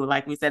on you.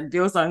 Like we said,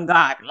 bills on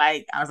God.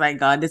 Like I was like,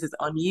 God, this is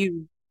on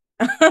you.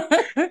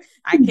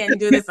 I can't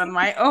do this on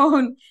my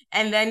own.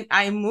 And then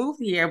I moved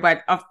here,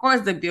 but of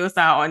course the bills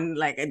are on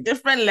like a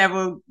different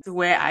level to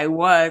where I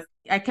was.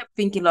 I kept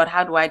thinking, Lord,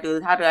 how do I do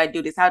this? How do I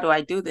do this? How do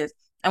I do this?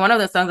 And one of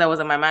the songs that was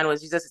on my mind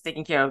was Jesus is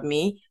taking care of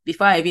me.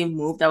 Before I even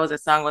moved, that was a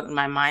song on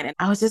my mind. And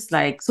I was just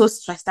like so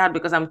stressed out,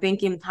 because I'm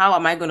thinking, how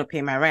am I going to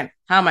pay my rent?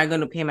 How am I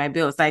going to pay my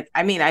bills? Like,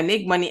 I mean, I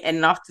make money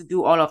enough to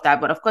do all of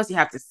that, but of course you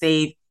have to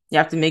save. You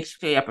have to make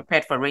sure you're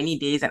prepared for rainy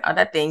days and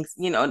other things,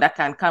 that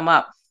can come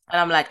up. And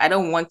I'm like, I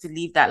don't want to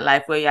live that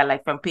life where you're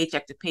like from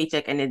paycheck to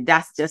paycheck, and then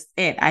that's just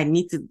it. I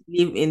need to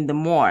live in the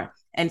more.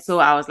 And so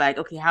I was like,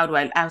 okay, how do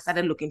I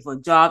started looking for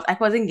jobs. I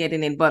wasn't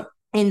getting it, but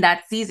in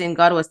that season,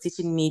 God was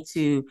teaching me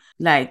to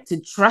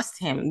trust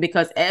him,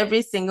 because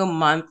every single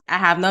month I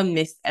have not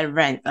missed a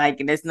rent.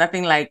 Like there's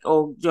nothing like,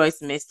 oh, Joyce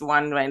missed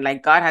one rent.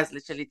 Like God has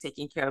literally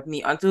taken care of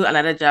me until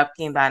another job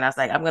came by, and I was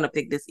like, I'm going to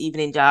pick this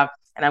evening job,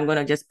 and I'm going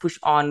to just push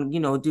on,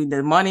 do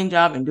the morning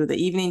job and do the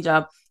evening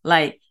job.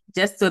 Like,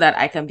 just so that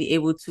I can be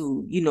able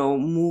to,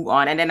 move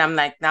on. And then I'm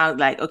like, now,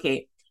 like,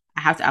 okay,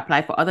 I have to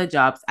apply for other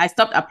jobs. I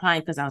stopped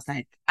applying because I was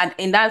like, and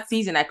in that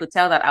season, I could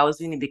tell that I was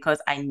doing it because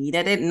I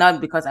needed it, not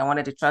because I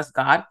wanted to trust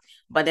God.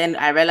 But then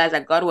I realized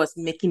that God was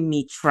making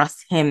me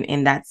trust him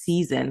in that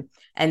season.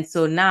 And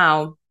so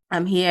now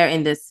I'm here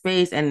in this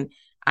space, and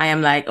I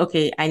am like,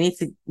 okay, I need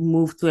to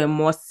move to a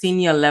more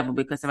senior level,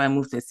 because if I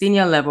move to a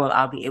senior level,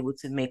 I'll be able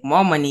to make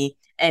more money,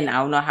 and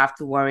I'll not have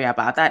to worry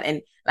about that.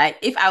 And like,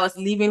 if I was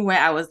living where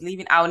I was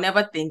living, I'll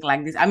never think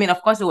like this. I mean,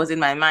 of course, it was in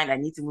my mind, I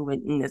need to move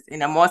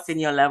in a more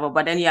senior level,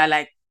 but then you're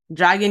like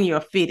dragging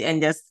your feet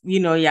and just,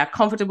 you're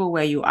comfortable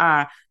where you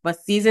are. But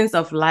seasons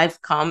of life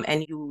come,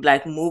 and you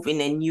like move in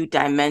a new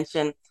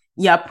dimension.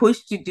 You're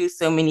pushed to do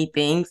so many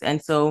things.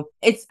 And so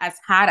it's as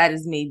hard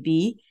as it may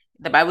be.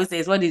 The Bible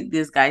says, what did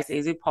this guy say?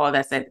 Is it Paul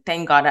that said,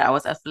 thank God that I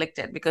was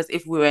afflicted? Because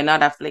if we were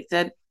not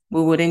afflicted,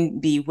 we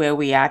wouldn't be where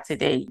we are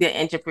today. The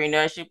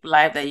entrepreneurship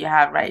life that you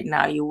have right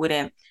now, you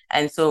wouldn't.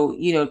 And so,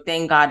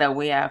 thank God that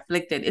we are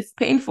afflicted. It's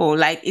painful,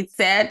 like it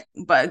said,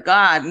 but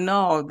God,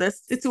 no, the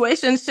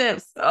situation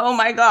shifts. Oh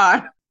my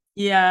God.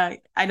 Yeah,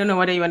 I don't know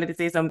whether you wanted to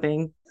say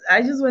something.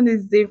 I just want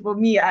to say, for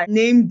me, I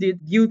named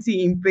it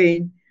Beauty in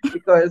Pain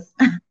because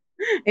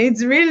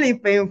it's really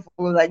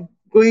painful, like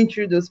going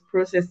through those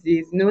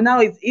processes.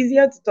 Now it's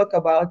easier to talk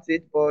about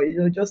it, but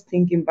just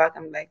thinking back,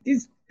 I'm like,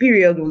 this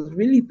period was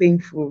really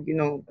painful.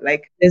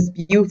 Like there's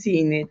beauty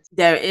in it.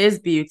 There is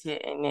beauty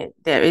in it.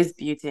 There is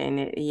beauty in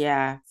it.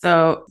 Yeah.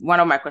 So one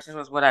of my questions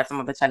was, what are some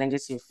of the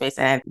challenges you face?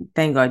 And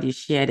thank God you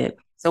shared it.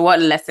 So what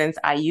lessons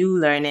are you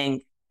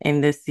learning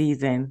in this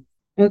season?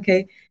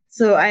 Okay.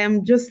 So I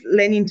am just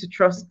learning to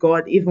trust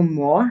God even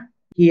more.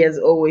 He has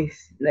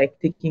always like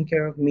taken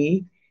care of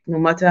me, no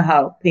matter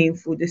how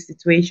painful the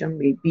situation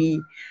may be.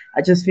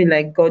 I just feel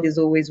like God is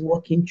always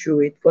walking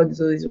through it. God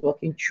is always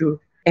walking through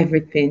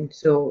everything.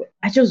 So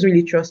I just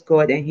really trust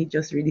God, and He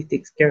just really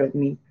takes care of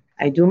me.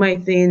 I do my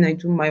thing, I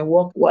do my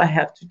work, what I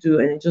have to do,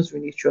 and I just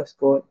really trust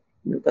God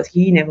because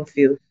He never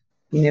fails.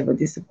 He never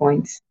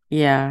disappoints.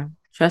 Yeah.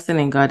 Trusting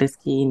in God is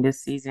key in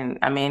this season.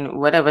 I mean,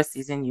 whatever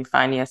season you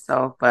find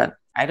yourself, but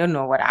I don't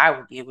know what I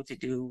would be able to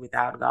do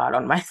without God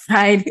on my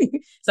side.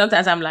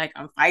 Sometimes I'm like,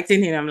 I'm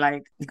fighting Him. I'm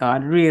like,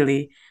 God,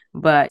 really?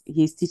 But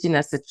He's teaching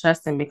us to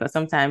trust Him because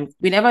sometimes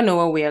we never know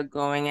where we are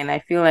going. And I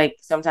feel like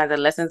sometimes the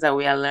lessons that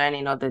we are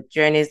learning or the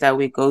journeys that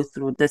we go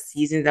through, the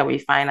seasons that we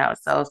find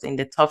ourselves in,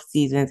 the tough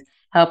seasons,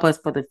 help us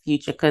for the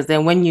future. Because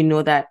then when you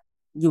know that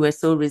you were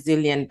so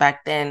resilient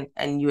back then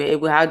and you were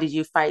able, how did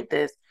you fight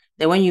this?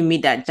 Then when you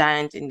meet that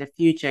giant in the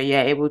future,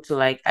 you're able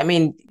to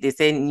they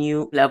say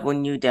new level,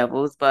 new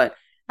devils, but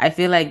I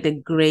feel like the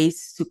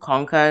grace to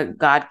conquer,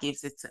 God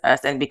gives it to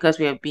us. And because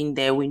we have been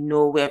there, we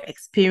know we have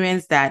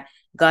experienced that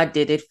God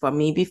did it for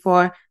me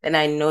before, then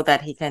I know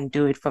that He can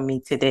do it for me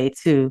today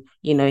too.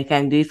 He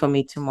can do it for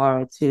me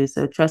tomorrow too.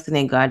 So trusting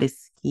in God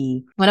is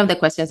key. One of the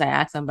questions I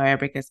asked on Barrier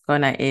Breakers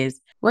Corner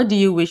is, what do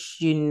you wish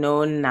you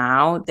know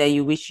now that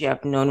you wish you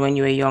have known when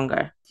you were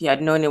younger? If you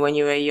had known it when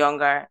you were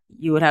younger,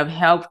 you would have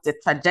helped the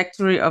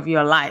trajectory of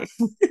your life.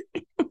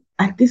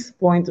 At this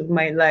point of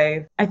my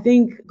life, I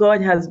think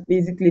God has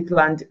basically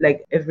planned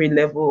like every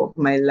level of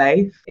my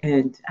life.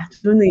 And I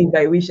don't know if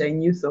I wish I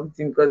knew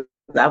something because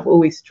I've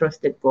always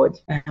trusted God.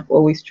 I have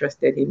always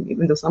trusted Him,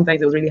 even though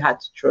sometimes it was really hard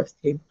to trust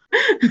Him.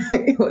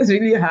 It was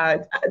really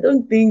hard. I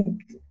don't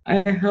think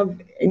I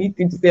have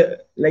anything to say,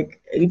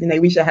 like anything I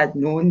wish I had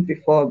known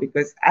before,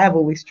 because I have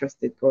always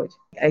trusted God.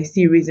 I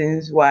see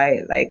reasons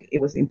why like it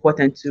was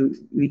important to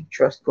really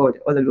trust God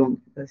all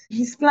along, because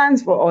His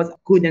plans for us are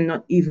good and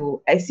not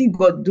evil. I see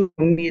God do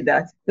for me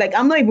that, like,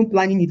 I'm not even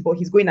planning it, but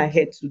He's going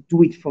ahead to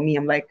do it for me.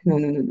 I'm like, no,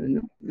 no, no, no,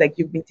 no. Like,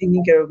 you've been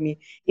taking care of me.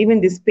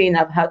 Even this pain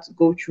I've had to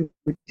go through,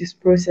 with this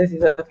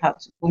processes I've had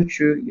to go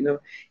through,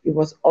 it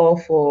was all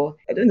for,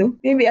 I don't know,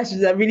 maybe I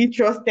should have really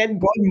trusted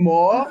God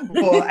more,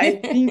 but I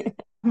think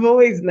I've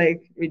always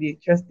like really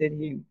trusted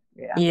Him.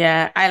 Yeah.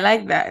 Yeah, I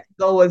like that.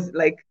 God was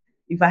like,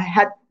 if I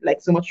had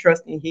like so much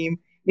trust in Him,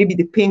 maybe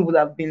the pain would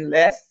have been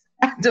less.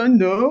 I don't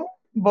know,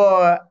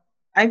 but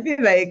I feel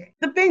like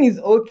the pain is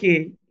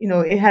okay.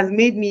 It has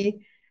made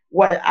me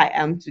what I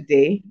am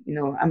today.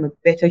 I'm a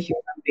better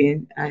human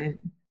being and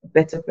a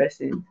better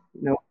person.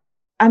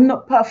 I'm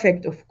not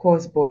perfect, of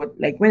course, but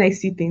like when I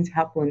see things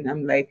happen,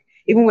 I'm like,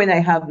 even when I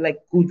have like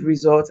good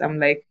results, I'm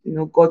like,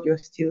 God, you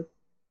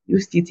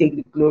still take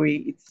the glory.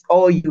 It's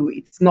all you.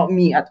 It's not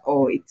me at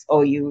all. It's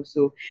all you.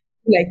 So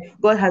like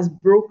God has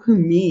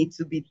broken me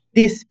to be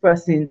this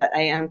person that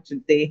I am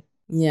today.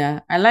 Yeah,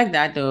 I like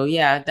that though.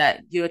 Yeah,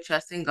 that you're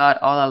trusting God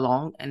all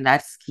along, and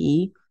that's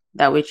key,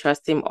 that we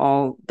trust Him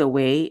all the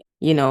way.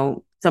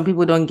 Some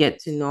people don't get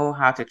to know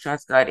how to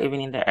trust God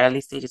even in the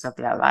early stages of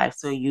their life.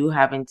 So you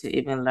having to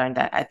even learn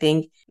that. I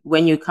think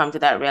when you come to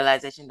that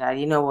realization that,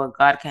 what,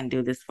 God can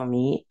do this for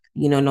me,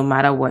 no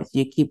matter what,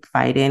 you keep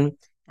fighting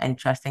and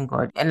trusting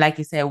God. And like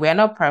you said, we're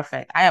not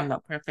perfect. I am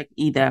not perfect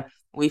either.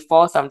 We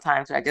fall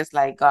sometimes. We're just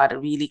like, God,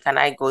 really, can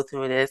I go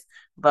through this?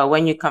 But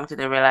when you come to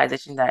the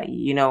realization that,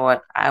 you know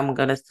what, I'm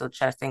going to still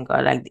trust in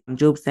God. Like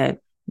Job said,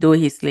 though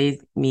He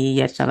slays me,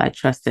 yet shall I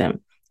trust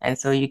Him. And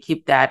so you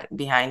keep that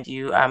behind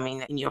you. I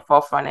mean, in your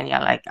forefront, and you're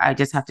like, I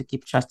just have to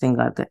keep trusting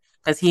God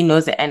because He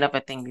knows the end of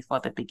a thing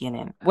before the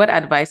beginning. What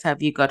advice have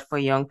you got for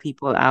young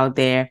people out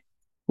there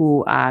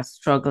who are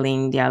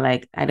struggling? They're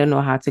like, I don't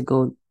know how to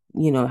go,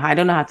 I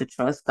don't know how to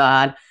trust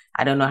God.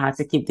 I don't know how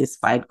to keep this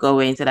fight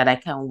going so that I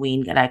can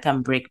win and I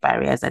can break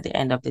barriers at the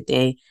end of the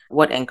day.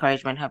 What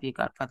encouragement have you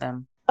got for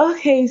them?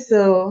 Okay,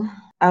 so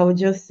I would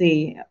just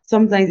say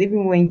sometimes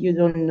even when you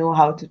don't know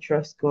how to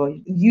trust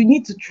God, you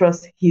need to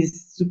trust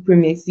His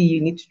supremacy. You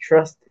need to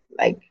trust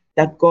like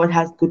that God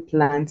has good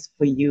plans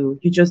for you.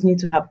 You just need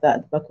to have that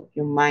at the back of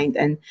your mind.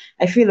 And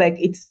I feel like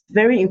it's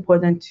very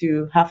important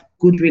to have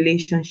good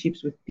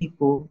relationships with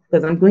people,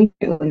 because I'm going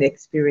through my own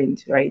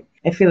experience, right?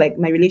 I feel like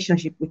my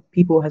relationship with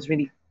people has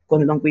really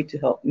gone a long way to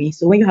help me.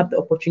 So when you have the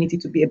opportunity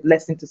to be a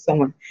blessing to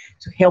someone,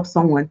 to help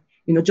someone,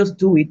 just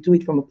do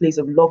it from a place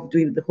of love, do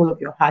it with the whole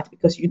of your heart,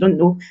 because you don't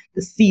know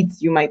the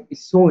seeds you might be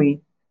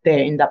sowing there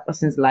in that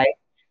person's life.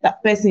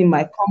 That person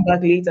might come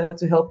back later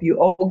to help you,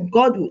 or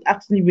God will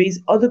actually raise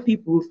other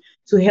people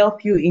to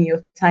help you in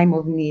your time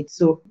of need.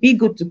 So be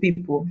good to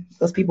people,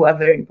 because people are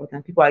very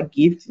important. People are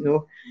gifts,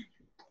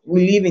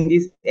 We live in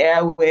this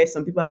era where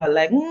some people are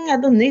like, I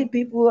don't need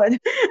people. I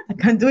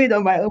can do it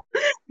on my own.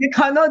 You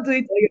cannot do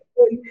it on your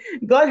own.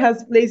 God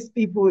has placed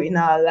people in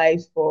our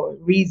lives for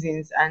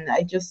reasons. And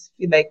I just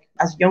feel like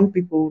as young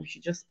people, we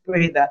should just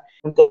pray that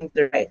God brings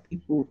the right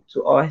people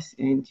to us.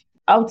 And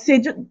I would say,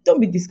 just don't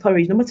be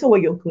discouraged. No matter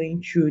what you're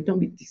going through, don't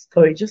be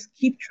discouraged. Just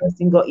keep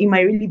trusting God. It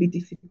might really be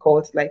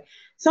difficult. Like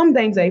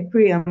sometimes I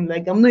pray, I'm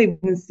like, I'm not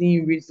even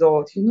seeing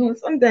results.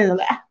 Sometimes I'm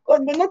like,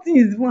 God, but nothing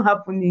is even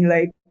happening.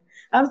 Like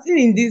I'm still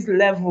in this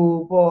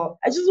level, but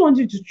I just want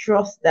you to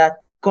trust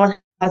that God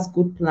has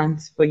good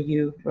plans for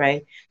you,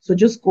 right? So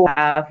just go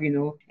have,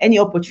 any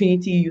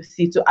opportunity you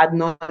see to add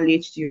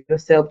knowledge to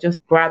yourself,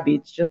 just grab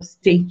it,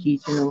 just take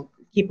it,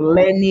 keep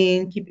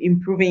learning, keep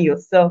improving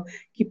yourself,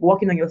 keep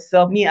working on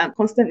yourself. Me, I'm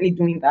constantly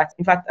doing that.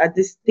 In fact, at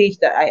this stage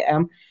that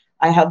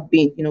I have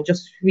been,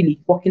 just really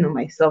working on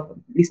myself,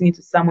 listening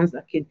to sermons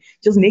that can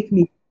just make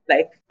me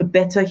like a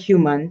better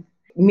human,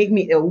 make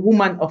me a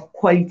woman of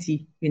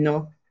quality,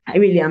 I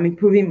really am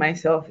improving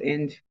myself,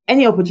 and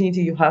any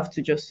opportunity you have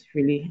to just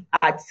really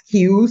add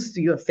skills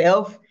to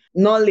yourself,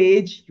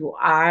 knowledge you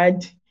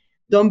add,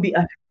 don't be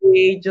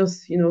afraid,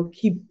 just,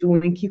 keep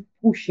doing, keep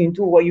pushing,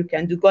 do what you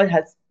can do. God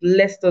has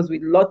blessed us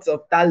with lots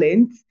of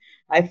talent.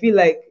 I feel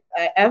like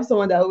I have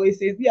someone that always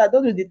says, I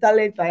don't know the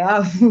talent I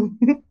have. I'm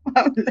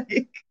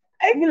like,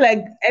 I feel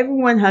like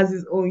everyone has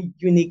his own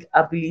unique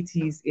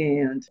abilities.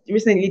 And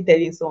recently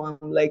telling someone,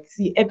 I'm like,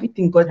 see,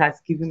 everything God has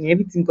given me,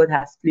 everything God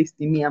has placed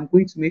in me, I'm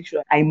going to make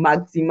sure I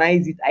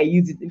maximize it, I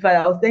use it. In fact,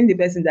 I was telling the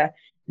person that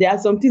there are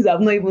some things I've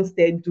not even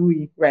started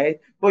doing, right?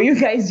 But you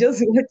guys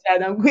just watch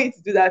and I'm going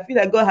to do that. I feel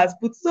like God has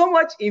put so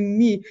much in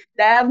me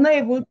that I have not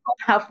even thought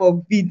half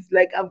of it.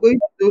 Like I'm going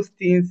to do those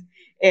things.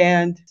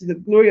 And to the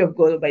glory of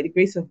God, by the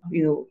grace of,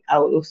 I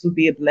will also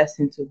be a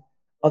blessing to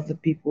other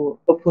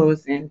people,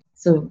 purpose. And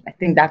so I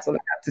think that's all I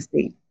have to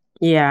say.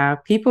 Yeah,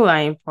 people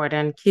are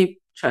important. Keep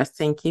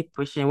trusting, keep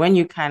pushing. When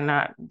you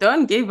cannot,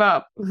 don't give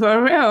up,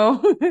 for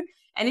real.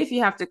 And if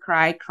you have to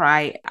cry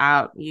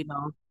out,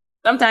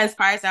 Sometimes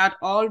cries out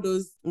all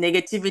those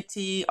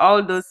negativity,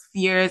 all those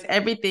fears,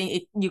 everything.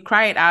 You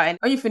cry it out, and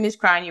when you finish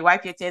crying, you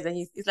wipe your tears, and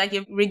it's like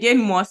you regain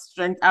more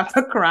strength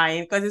after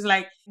crying, because it's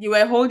like you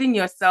were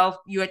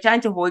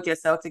trying to hold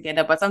yourself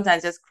together, but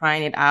sometimes just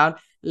crying it out,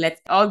 let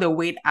all the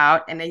weight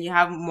out, and then you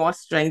have more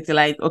strength to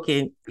like,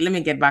 okay, let me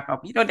get back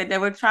up. The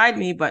devil tried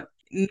me, but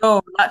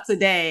no, not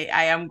today.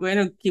 I am going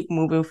to keep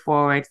moving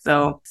forward.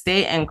 So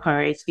stay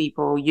encouraged,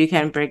 people. You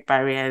can break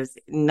barriers.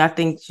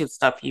 Nothing should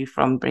stop you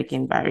from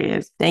breaking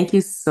barriers. Thank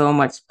you so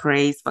much,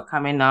 Praise, for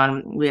coming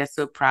on. We are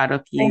so proud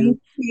of you. Thank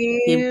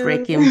you. Keep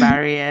breaking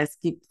barriers.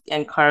 Keep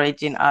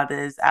encouraging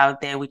others out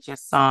there with your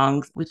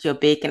songs, with your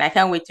baking. I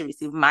can't wait to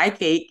receive my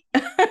cake.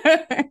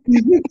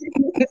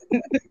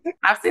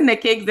 I've seen the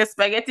cakes, the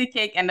spaghetti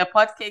cake and the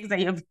pot cakes that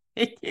you're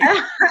baking.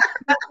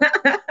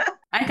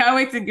 I can't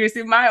wait to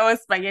receive my own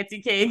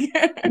spaghetti cake.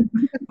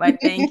 But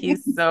thank you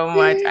so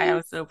much. I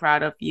am so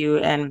proud of you,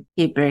 and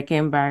keep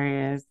breaking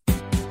barriers.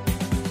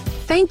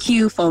 Thank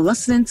you for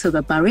listening to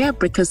the Barrier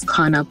Breakers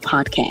Corner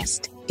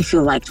podcast. If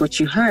you liked what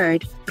you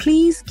heard,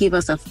 please give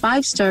us a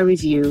 5-star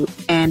review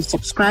and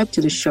subscribe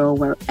to the show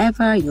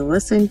wherever you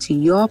listen to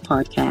your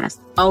podcast.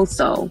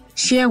 Also,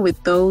 share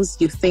with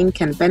those you think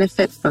can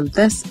benefit from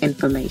this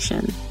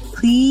information.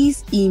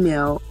 Please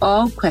email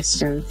all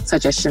questions,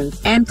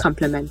 suggestions, and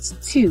compliments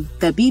to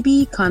the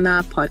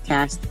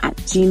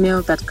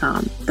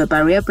bbcornerpodcast@gmail.com. The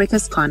Barrier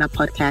Breakers Corner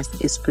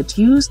podcast is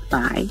produced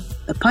by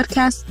the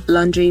Podcast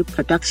Laundry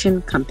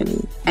Production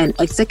Company and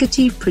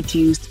executive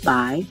produced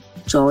by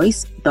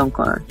Joyce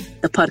Donkor.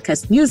 The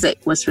podcast music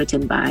was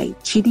written by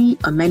Chidi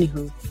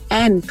Omenihu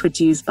and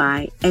produced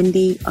by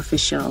Andy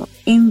Official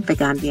in The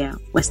Gambia,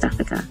 West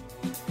Africa.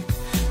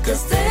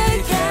 'Cause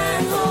they